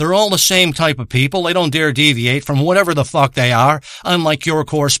equally. They're all the same type of people. They don't dare deviate from whatever the fuck they are. Unlike your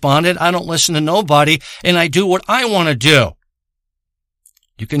correspondent, I don't listen to nobody, and I do what I want to do.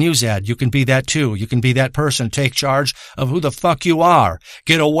 You can use that. You can be that too. You can be that person. Take charge of who the fuck you are.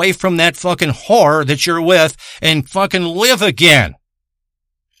 Get away from that fucking whore that you're with and fucking live again.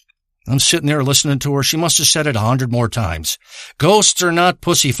 I'm sitting there listening to her. She must have said it 100 more times. Ghosts are not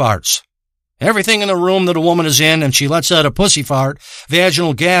pussy farts. Everything in the room that a woman is in and she lets out a pussy fart,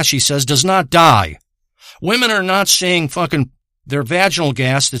 vaginal gas, she says, does not die. Women are not seeing fucking their vaginal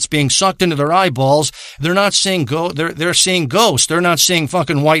gas that's being sucked into their eyeballs. They're not seeing they're seeing ghosts. They're not seeing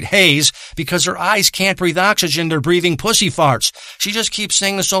fucking white haze because their eyes can't breathe oxygen. They're breathing pussy farts. She just keeps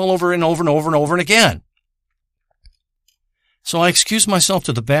saying this all over and over and over and over and again. So I excused myself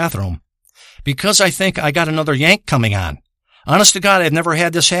to the bathroom because I think I got another yank coming on. Honest to God, I've never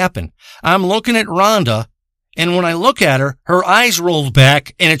had this happen. I'm looking at Rhonda, and when I look at her, her eyes rolled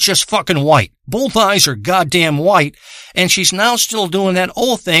back, and it's just fucking white. Both eyes are goddamn white, and she's now still doing that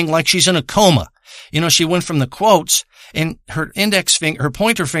old thing like she's in a coma. You know, she went from the quotes, and her her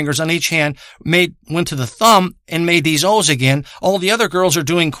pointer fingers on each hand went to the thumb and made these O's again. All the other girls are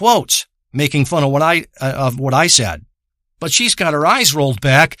doing quotes, making fun of what I said. But she's got her eyes rolled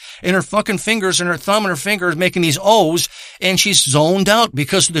back, and her fucking fingers and her thumb and her fingers making these O's, and she's zoned out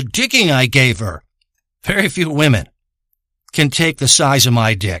because of the digging I gave her. Very few women can take the size of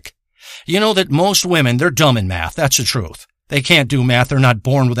my dick. You know that most women, they're dumb in math. That's the truth. They can't do math. They're not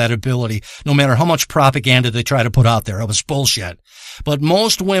born with that ability, no matter how much propaganda they try to put out there. It was bullshit. But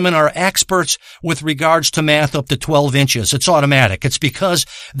most women are experts with regards to math up to 12 inches. It's automatic. It's because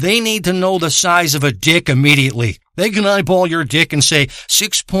they need to know the size of a dick immediately. They can eyeball your dick and say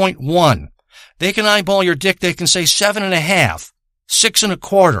 6.1. They can eyeball your dick. They can say 7.5, 6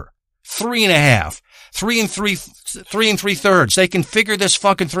 1/4, 3.5, 3 3/3. They can figure this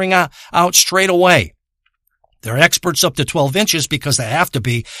fucking thing out straight away. They're experts up to 12 inches because they have to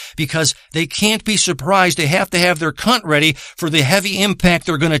be, because they can't be surprised. They have to have their cunt ready for the heavy impact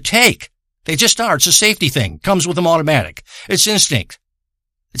they're going to take. They just are. It's a safety thing. Comes with them automatic. It's instinct.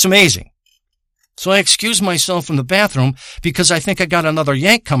 It's amazing. So I excuse myself from the bathroom because I think I got another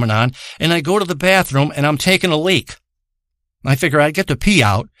yank coming on, and I go to the bathroom and I'm taking a leak. I figure I'd get the pee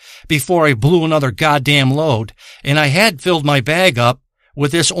out before I blew another goddamn load, and I had filled my bag up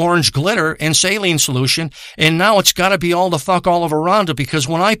with this orange glitter and saline solution, and now it's got to be all the fuck all over Rhonda, because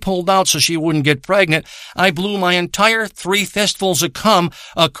when I pulled out so she wouldn't get pregnant, I blew my entire 3 fistfuls of cum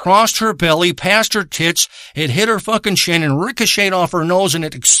across her belly, past her tits. It hit her fucking chin and ricocheted off her nose, and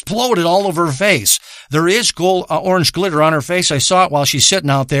it exploded all over her face. There is orange glitter on her face. I saw it while she's sitting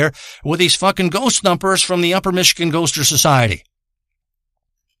out there with these fucking ghost thumpers from the Upper Michigan Ghoster Society.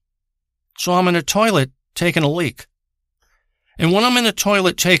 So I'm in the toilet taking a leak. And when I'm in the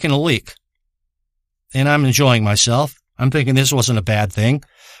toilet taking a leak, and I'm enjoying myself, I'm thinking this wasn't a bad thing.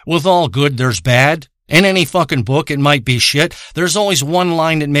 With all good, there's bad. In any fucking book, it might be shit. There's always one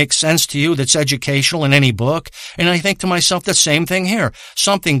line that makes sense to you that's educational in any book. And I think to myself, the same thing here.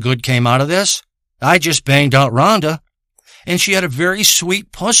 Something good came out of this. I just banged out Rhonda, and she had a very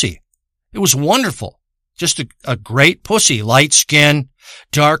sweet pussy. It was wonderful. Just a great pussy, light skin,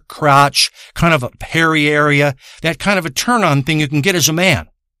 dark crotch, kind of a hairy area, that kind of a turn-on thing you can get as a man.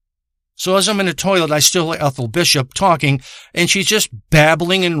 So as I'm in the toilet, I still hear Ethel Bishop talking, and she's just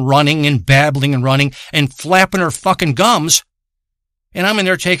babbling and running and babbling and running and flapping her fucking gums. And I'm in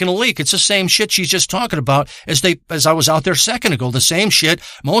there taking a leak. It's the same shit she's just talking about as I was out there a second ago. The same shit,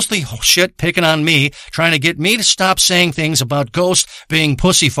 mostly shit picking on me, trying to get me to stop saying things about ghosts being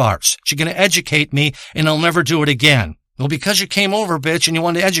pussy farts. She's going to educate me, and I'll never do it again. Well, because you came over, bitch, and you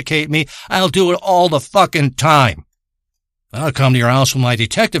want to educate me, I'll do it all the fucking time. I'll come to your house with my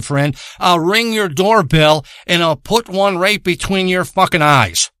detective friend. I'll ring your doorbell, and I'll put one right between your fucking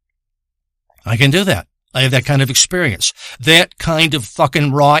eyes. I can do that. I have that kind of experience. That kind of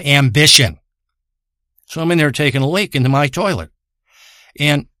fucking raw ambition. So I'm in there taking a leak into my toilet.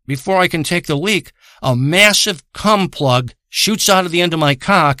 And before I can take the leak, a massive cum plug shoots out of the end of my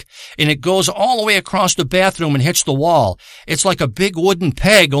cock, and it goes all the way across the bathroom and hits the wall. It's like a big wooden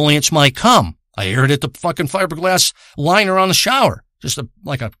peg, only it's my cum. I hear it at the fucking fiberglass liner on the shower. Just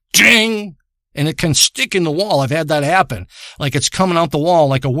like a ding, and it can stick in the wall. I've had that happen. Like it's coming out the wall,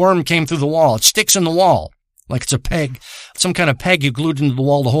 like a worm came through the wall. It sticks in the wall, like it's a peg, some kind of peg you glued into the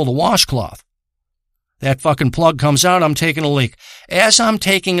wall to hold a washcloth. That fucking plug comes out, I'm taking a leak. As I'm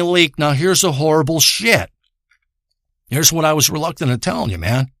taking a leak, now here's the horrible shit. Here's what I was reluctant to telling you,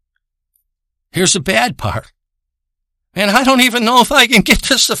 man. Here's the bad part. Man, I don't even know if I can get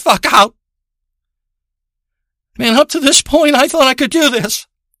this the fuck out. Man, up to this point, I thought I could do this.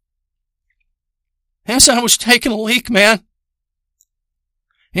 As I was taking a leak, man.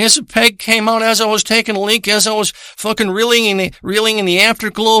 As the peg came out, as I was taking a leak, as I was fucking reeling in the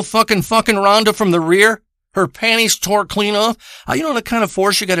afterglow, fucking Rhonda from the rear, her panties tore clean off. You know the kind of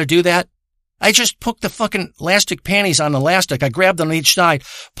force you gotta do that? I just put the fucking elastic panties on elastic. I grabbed them on each side,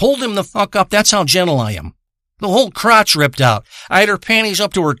 pulled them the fuck up. That's how gentle I am. The whole crotch ripped out. I had her panties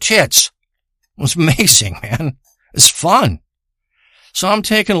up to her tits. It was amazing, man. It's fun. So I'm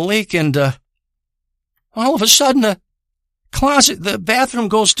taking a leak, and all of a sudden the bathroom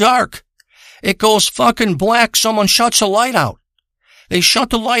goes dark. It goes fucking black. Someone shuts the light out. They shut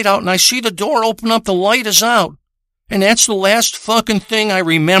the light out, and I see the door open up. The light is out. And that's the last fucking thing I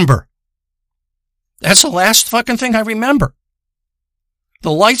remember. That's the last fucking thing I remember.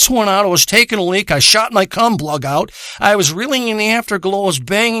 The lights went out. I was taking a leak. I shot my cum plug out. I was reeling in the afterglow. I was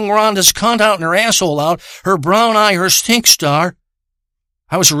banging Rhonda's cunt out and her asshole out, her brown eye, her stink star.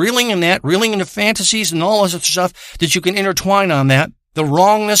 I was reeling in the fantasies and all this other stuff that you can intertwine on that. The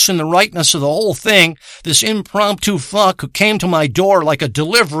wrongness and the rightness of the whole thing. This impromptu fuck who came to my door like a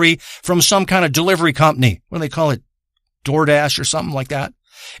delivery from some kind of delivery company. What do they call it? DoorDash or something like that.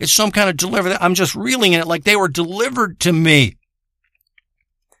 It's some kind of delivery. I'm just reeling in it like they were delivered to me.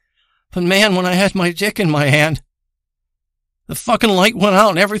 But man, when I had my dick in my hand, the fucking light went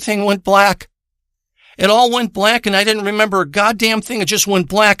out and everything went black. It all went black and I didn't remember a goddamn thing. It just went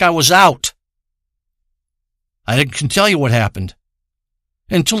black. I was out. I can tell you what happened.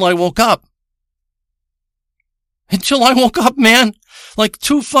 Until I woke up. Man. Like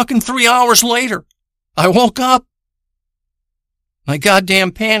 3 hours later. I woke up. My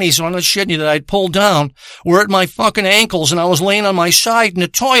goddamn panties on the shitty that I'd pulled down were at my fucking ankles, and I was laying on my side in the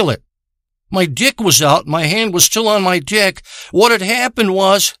toilet. My dick was out. My hand was still on my dick. What had happened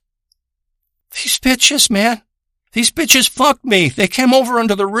was, these bitches, man, These bitches fucked me. They came over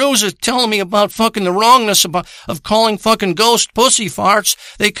under the ruse of telling me about fucking the wrongness of calling fucking ghost pussy farts.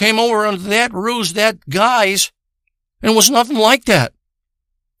 They came over under that ruse, that guise, and it was nothing like that.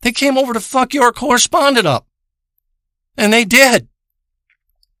 They came over to fuck your correspondent up. And they did.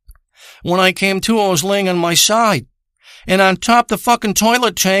 When I came to, I was laying on my side. And on top the fucking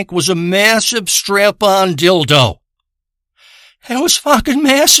toilet tank was a massive strap-on dildo. It was fucking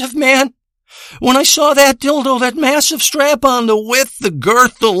massive, man. When I saw that dildo, that massive strap-on, the width, the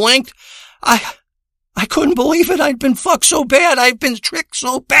girth, the length, I couldn't believe it. I'd been fucked so bad. I'd been tricked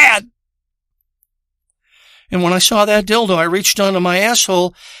so bad. And when I saw that dildo, I reached onto my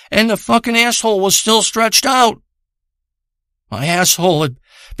asshole, and the fucking asshole was still stretched out. My asshole had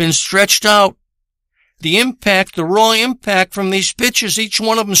been stretched out. The impact, the raw impact from these bitches, each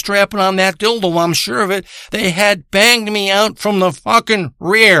one of them strapping on that dildo, I'm sure of it, they had banged me out from the fucking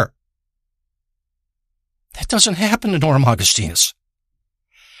rear. That doesn't happen to Norm Augustinus.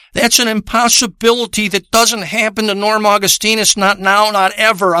 That's an impossibility that doesn't happen to Norm Augustinus, not now, not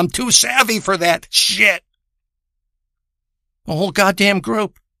ever. I'm too savvy for that shit. The whole goddamn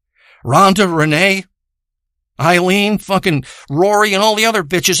group. Rhonda, Renee, Eileen, fucking Rory, and all the other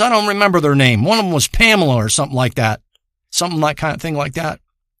bitches. I don't remember their name. One of them was Pamela or something like that. Something like kind of thing like that.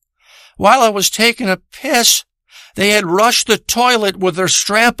 While I was taking a piss, they had rushed the toilet with their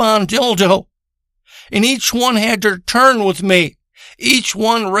strap-on dildo. And each one had their turn with me. Each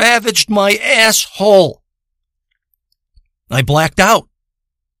one ravaged my asshole. I blacked out.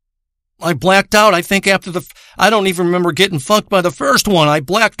 I think after I don't even remember getting fucked by the first one. I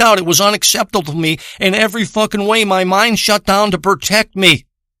blacked out. It was unacceptable to me in every fucking way. My mind shut down to protect me.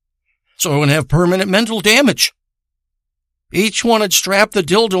 So I wouldn't have permanent mental damage. Each one had strapped the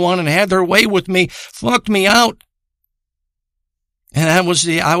dildo on and had their way with me, fucked me out. And I was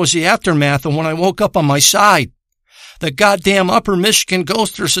the aftermath of when I woke up on my side. The goddamn Upper Michigan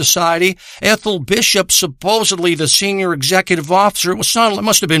Ghoster Society, Ethel Bishop, supposedly the senior executive officer, it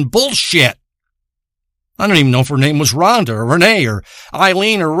must have been bullshit. I don't even know if her name was Rhonda or Renee or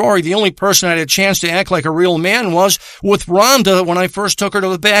Eileen or Rory. The only person I had a chance to act like a real man was with Rhonda when I first took her to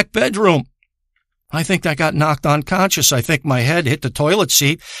the back bedroom. I think I got knocked unconscious. I think my head hit the toilet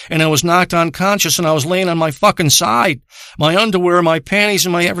seat and I was knocked unconscious and I was laying on my fucking side. My underwear, my panties,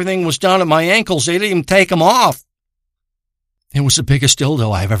 and my everything was down at my ankles. They didn't even take them off. It was the biggest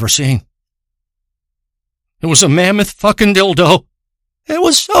dildo I've ever seen. It was a mammoth fucking dildo. It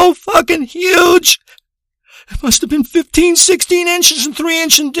was so fucking huge. It must have been 15, 16 inches and 3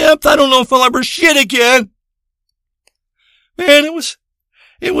 inches in depth. I don't know if I'll ever shit again. Man, it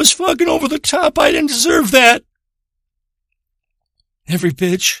was fucking over the top. I didn't deserve that. Every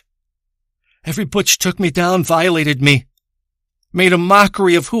bitch took me down, violated me, made a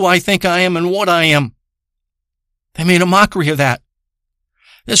mockery of who I think I am and what I am. They made a mockery of that.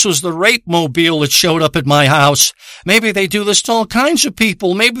 This was the rape mobile that showed up at my house. Maybe they do this to all kinds of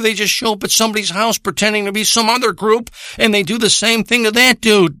people. Maybe they just show up at somebody's house pretending to be some other group, and they do the same thing to that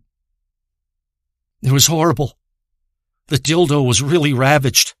dude. It was horrible. The dildo was really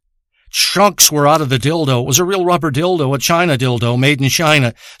ravaged. Chunks were out of the dildo. It was a real rubber dildo, a China dildo, made in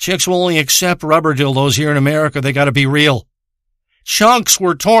China. Chicks will only accept rubber dildos here in America. They gotta be real. Chunks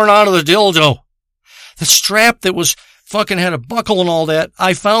were torn out of the dildo. The strap that was fucking had a buckle and all that,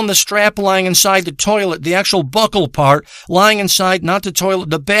 I found the strap lying inside the toilet, the actual buckle part, lying inside, not the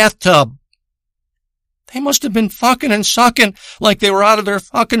toilet, the bathtub. They must have been fucking and sucking like they were out of their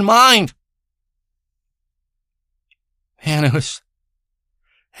fucking mind. Man, it was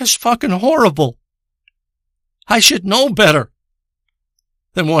fucking horrible. I should know better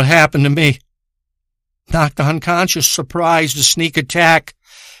than what happened to me. Knocked unconscious, surprised, a sneak attack.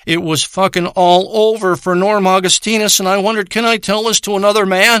 It was fucking all over for Norm Augustinus, and I wondered, can I tell this to another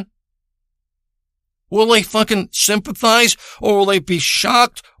man? Will they fucking sympathize, or will they be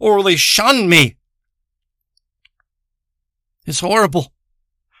shocked, or will they shun me? It's horrible.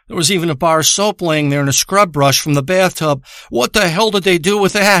 There was even a bar of soap laying there and a scrub brush from the bathtub. What the hell did they do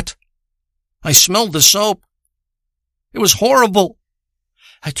with that? I smelled the soap. It was horrible.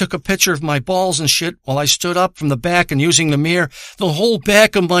 I took a picture of my balls and shit while I stood up from the back and using the mirror. The whole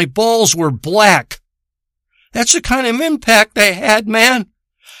back of my balls were black. That's the kind of impact they had, man.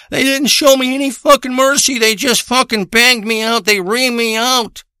 They didn't show me any fucking mercy. They just fucking banged me out. They reamed me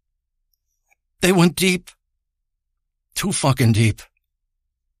out. They went deep. Too fucking deep.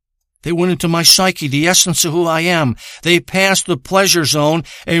 They went into my psyche, the essence of who I am. They passed the pleasure zone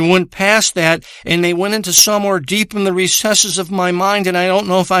and went past that, and they went into somewhere deep in the recesses of my mind, and I don't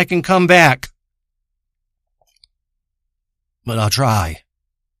know if I can come back. But I'll try.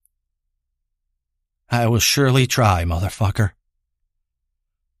 I will surely try, motherfucker.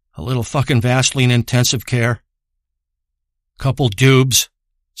 A little fucking Vaseline intensive care. Couple dubes.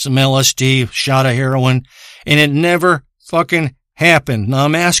 Some LSD, shot of heroin. And it never fucking happened. Now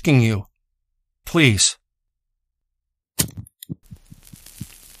I'm asking you. Please.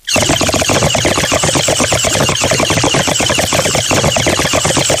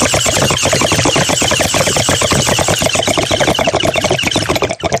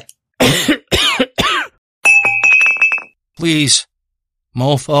 Please,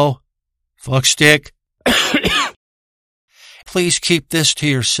 mofo, fuckstick, please keep this to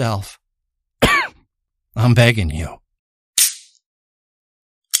yourself. I'm begging you.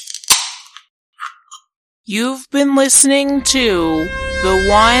 You've been listening to the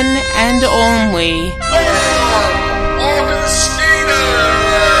one and only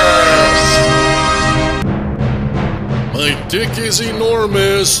Augustinus! My dick is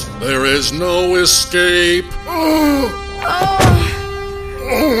enormous. There is no escape.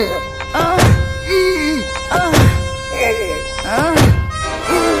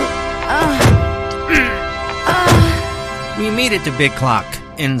 We meet at the big clock.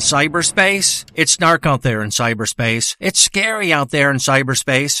 In cyberspace, it's dark out there in cyberspace. It's scary out there in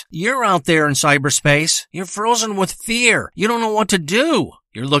cyberspace. You're out there in cyberspace. You're frozen with fear. You don't know what to do.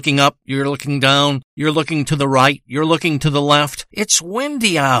 You're looking up, you're looking down, you're looking to the right, you're looking to the left. It's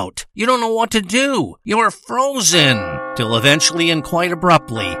windy out. You don't know what to do. You're frozen. Till eventually and quite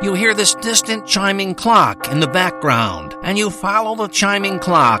abruptly, you hear this distant chiming clock in the background, and you follow the chiming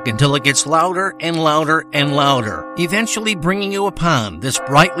clock until it gets louder and louder and louder, eventually bringing you upon this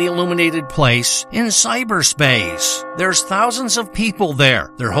brightly illuminated place in cyberspace. There's thousands of people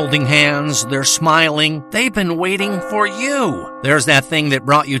there. They're holding hands, they're smiling. They've been waiting for you. There's that thing that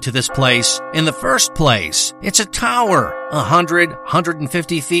brought you to this place in the first place. It's a tower,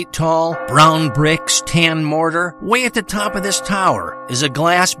 150 feet tall, brown bricks, tan mortar. Way at the top of this tower is a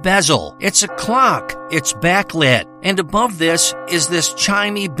glass bezel. It's a clock. It's backlit. And above this is this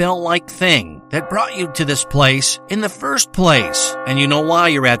chimey bell-like thing that brought you to this place in the first place. And you know why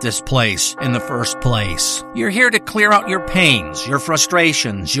you're at this place in the first place. You're here to clear out your pains, your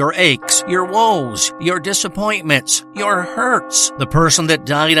frustrations, your aches, your woes, your disappointments, your hurts. The person that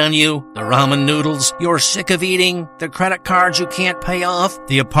died on you, the ramen noodles you're sick of eating, the credit cards you can't pay off,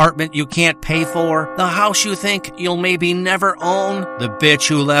 the apartment you can't pay for, the house you think you'll maybe never own, the bitch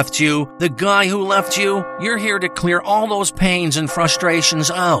who left you, the guy who left you. You're here to clear all those pains and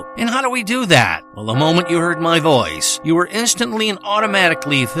frustrations out. And how do we do that? Well, the moment you heard my voice, you were instantly and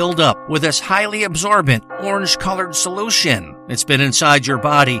automatically filled up with this highly absorbent, orange-colored solution. It's been inside your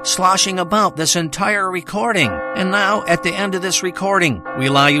body, sloshing about this entire recording. And now, at the end of this recording, we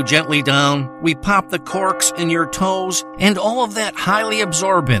lie you gently down, we pop the corks in your toes, and all of that highly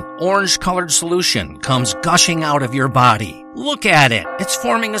absorbent, orange-colored solution comes gushing out of your body. Look at it. It's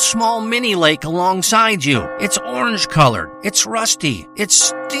forming a small mini lake alongside you. It's orange-colored. It's rusty. It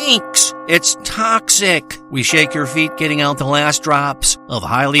stinks. It's toxic. We shake your feet, getting out the last drops of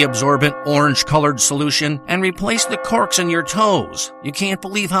highly absorbent orange-colored solution and replace the corks in your toes. You can't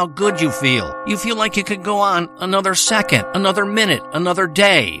believe how good you feel. You feel like you could go on another second, another minute, another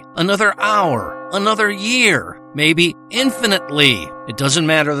day, another hour, another year. Maybe infinitely. It doesn't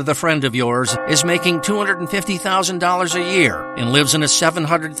matter that a friend of yours is making $250,000 a year and lives in a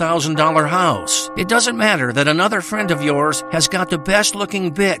 $700,000 house. It doesn't matter that another friend of yours has got the best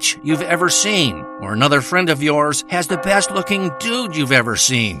looking bitch you've ever seen, or another friend of yours has the best looking dude you've ever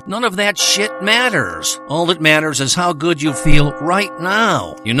seen. None of that shit matters. All that matters is how good you feel right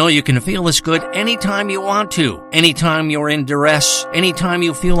now. You know you can feel this good anytime you want to. Anytime you're in duress, anytime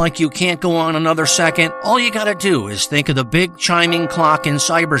you feel like you can't go on another second, all you gotta do is think of the big chiming clock in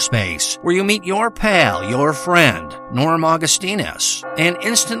cyberspace where you meet your pal, your friend, Norm Augustinus, and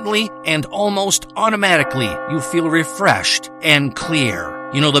instantly and almost automatically you feel refreshed and clear.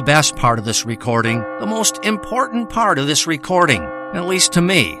 You know the best part of this recording, the most important part of this recording, at least to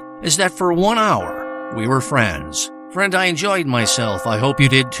me, is that for 1 hour we were friends. Friend, I enjoyed myself. I hope you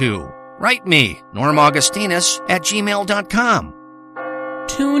did too. Write me, normaugustinus@gmail.com.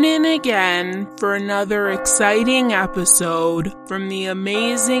 Tune in again for another exciting episode from the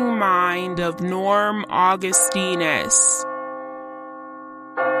amazing mind of Norm Augustinus.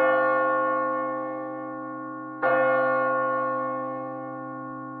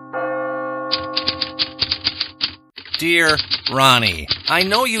 Dear Ronnie, I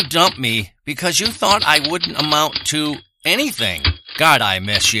know you dumped me because you thought I wouldn't amount to anything. God, I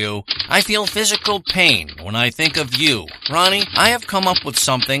miss you. I feel physical pain when I think of you. Ronnie, I have come up with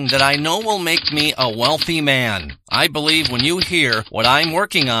something that I know will make me a wealthy man. I believe when you hear what I'm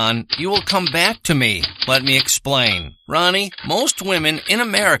working on, you will come back to me. Let me explain. Ronnie, most women in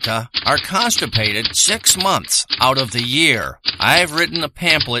America are constipated 6 months out of the year. I've written a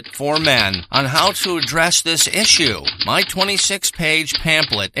pamphlet for men on how to address this issue. My 26-page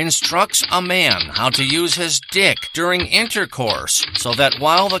pamphlet instructs a man how to use his dick during intercourse so that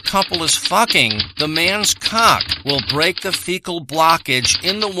while the couple is fucking, the man's cock will break the fecal blockage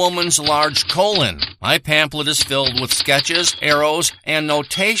in the woman's large colon. My pamphlet is filled with sketches, arrows, and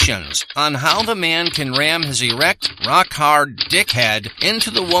notations on how the man can ram his erect, rock-hard dickhead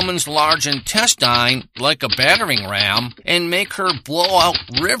into the woman's large intestine like a battering ram and make her blow out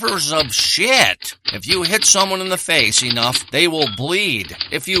rivers of shit. If you hit someone in the face enough, they will bleed.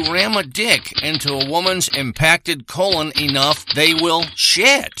 If you ram a dick into a woman's impacted colon enough, they will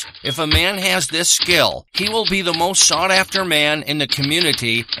shit. If a man has this skill, he will be the most sought-after man in the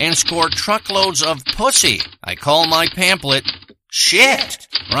community and score truckloads of pussy. I call my pamphlet Shit!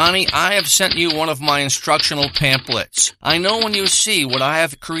 Ronnie, I have sent you one of my instructional pamphlets. I know when you see what I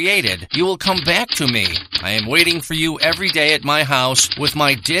have created, you will come back to me. I am waiting for you every day at my house with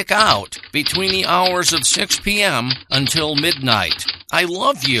my dick out between the hours of 6 p.m. until midnight. I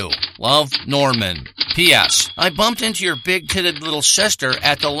love you. Love, Norman. P.S. I bumped into your big-titted little sister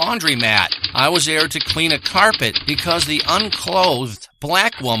at the laundromat. I was there to clean a carpet because the unclothed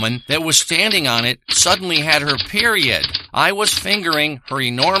black woman that was standing on it suddenly had her period. I was fingering her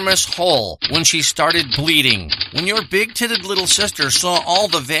enormous hole when she started bleeding. When your big-titted little sister saw all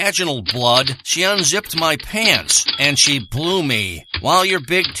the vaginal blood, she unzipped my pants and she blew me. While your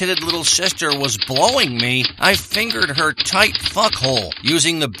big-titted little sister was blowing me, I fingered her tight fuckhole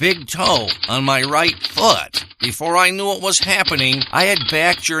using the big toe on my right foot. Before I knew what was happening, I had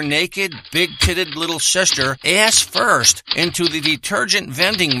backed your naked, big-titted little sister ass first into the detergent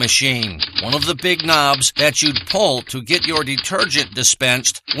vending machine. One of the big knobs that you'd pull to get your detergent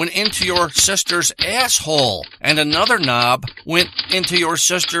dispensed went into your sister's asshole, and another knob went into your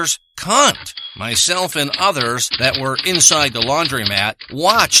sister's cunt. Myself and others that were inside the laundromat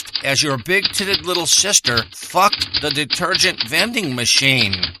watched as your big-titted little sister fucked the detergent vending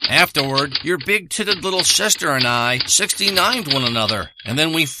machine. Afterward, your big-titted little sister and I 69'd one another, and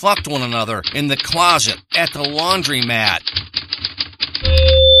then we fucked one another in the closet at the laundromat.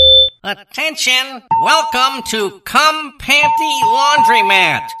 Attention! Welcome to Cum Panty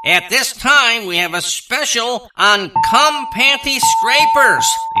Laundromat. At this time, we have a special on Cum Panty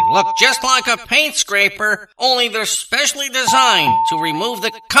Scrapers. They look just like a paint scraper, only they're specially designed to remove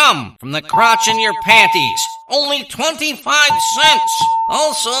the cum from the crotch in your panties. Only 25 cents.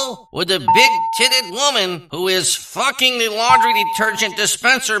 Also, with a big-titted woman who is fucking the laundry detergent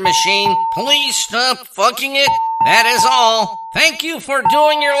dispenser machine, please stop fucking it. That is all. Thank you for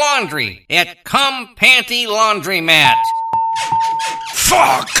doing your laundry at Cum Panty Laundromat.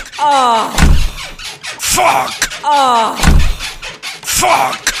 Fuck! Fuck! Fuck!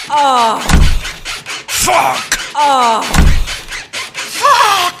 Fuck! Fuck!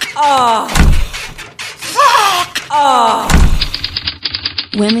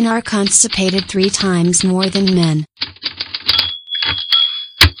 Women are constipated 3 times more than men.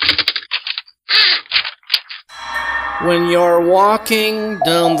 When you're walking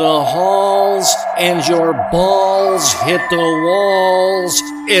down the halls and your balls hit the walls,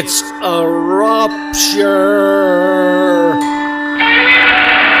 it's a rupture.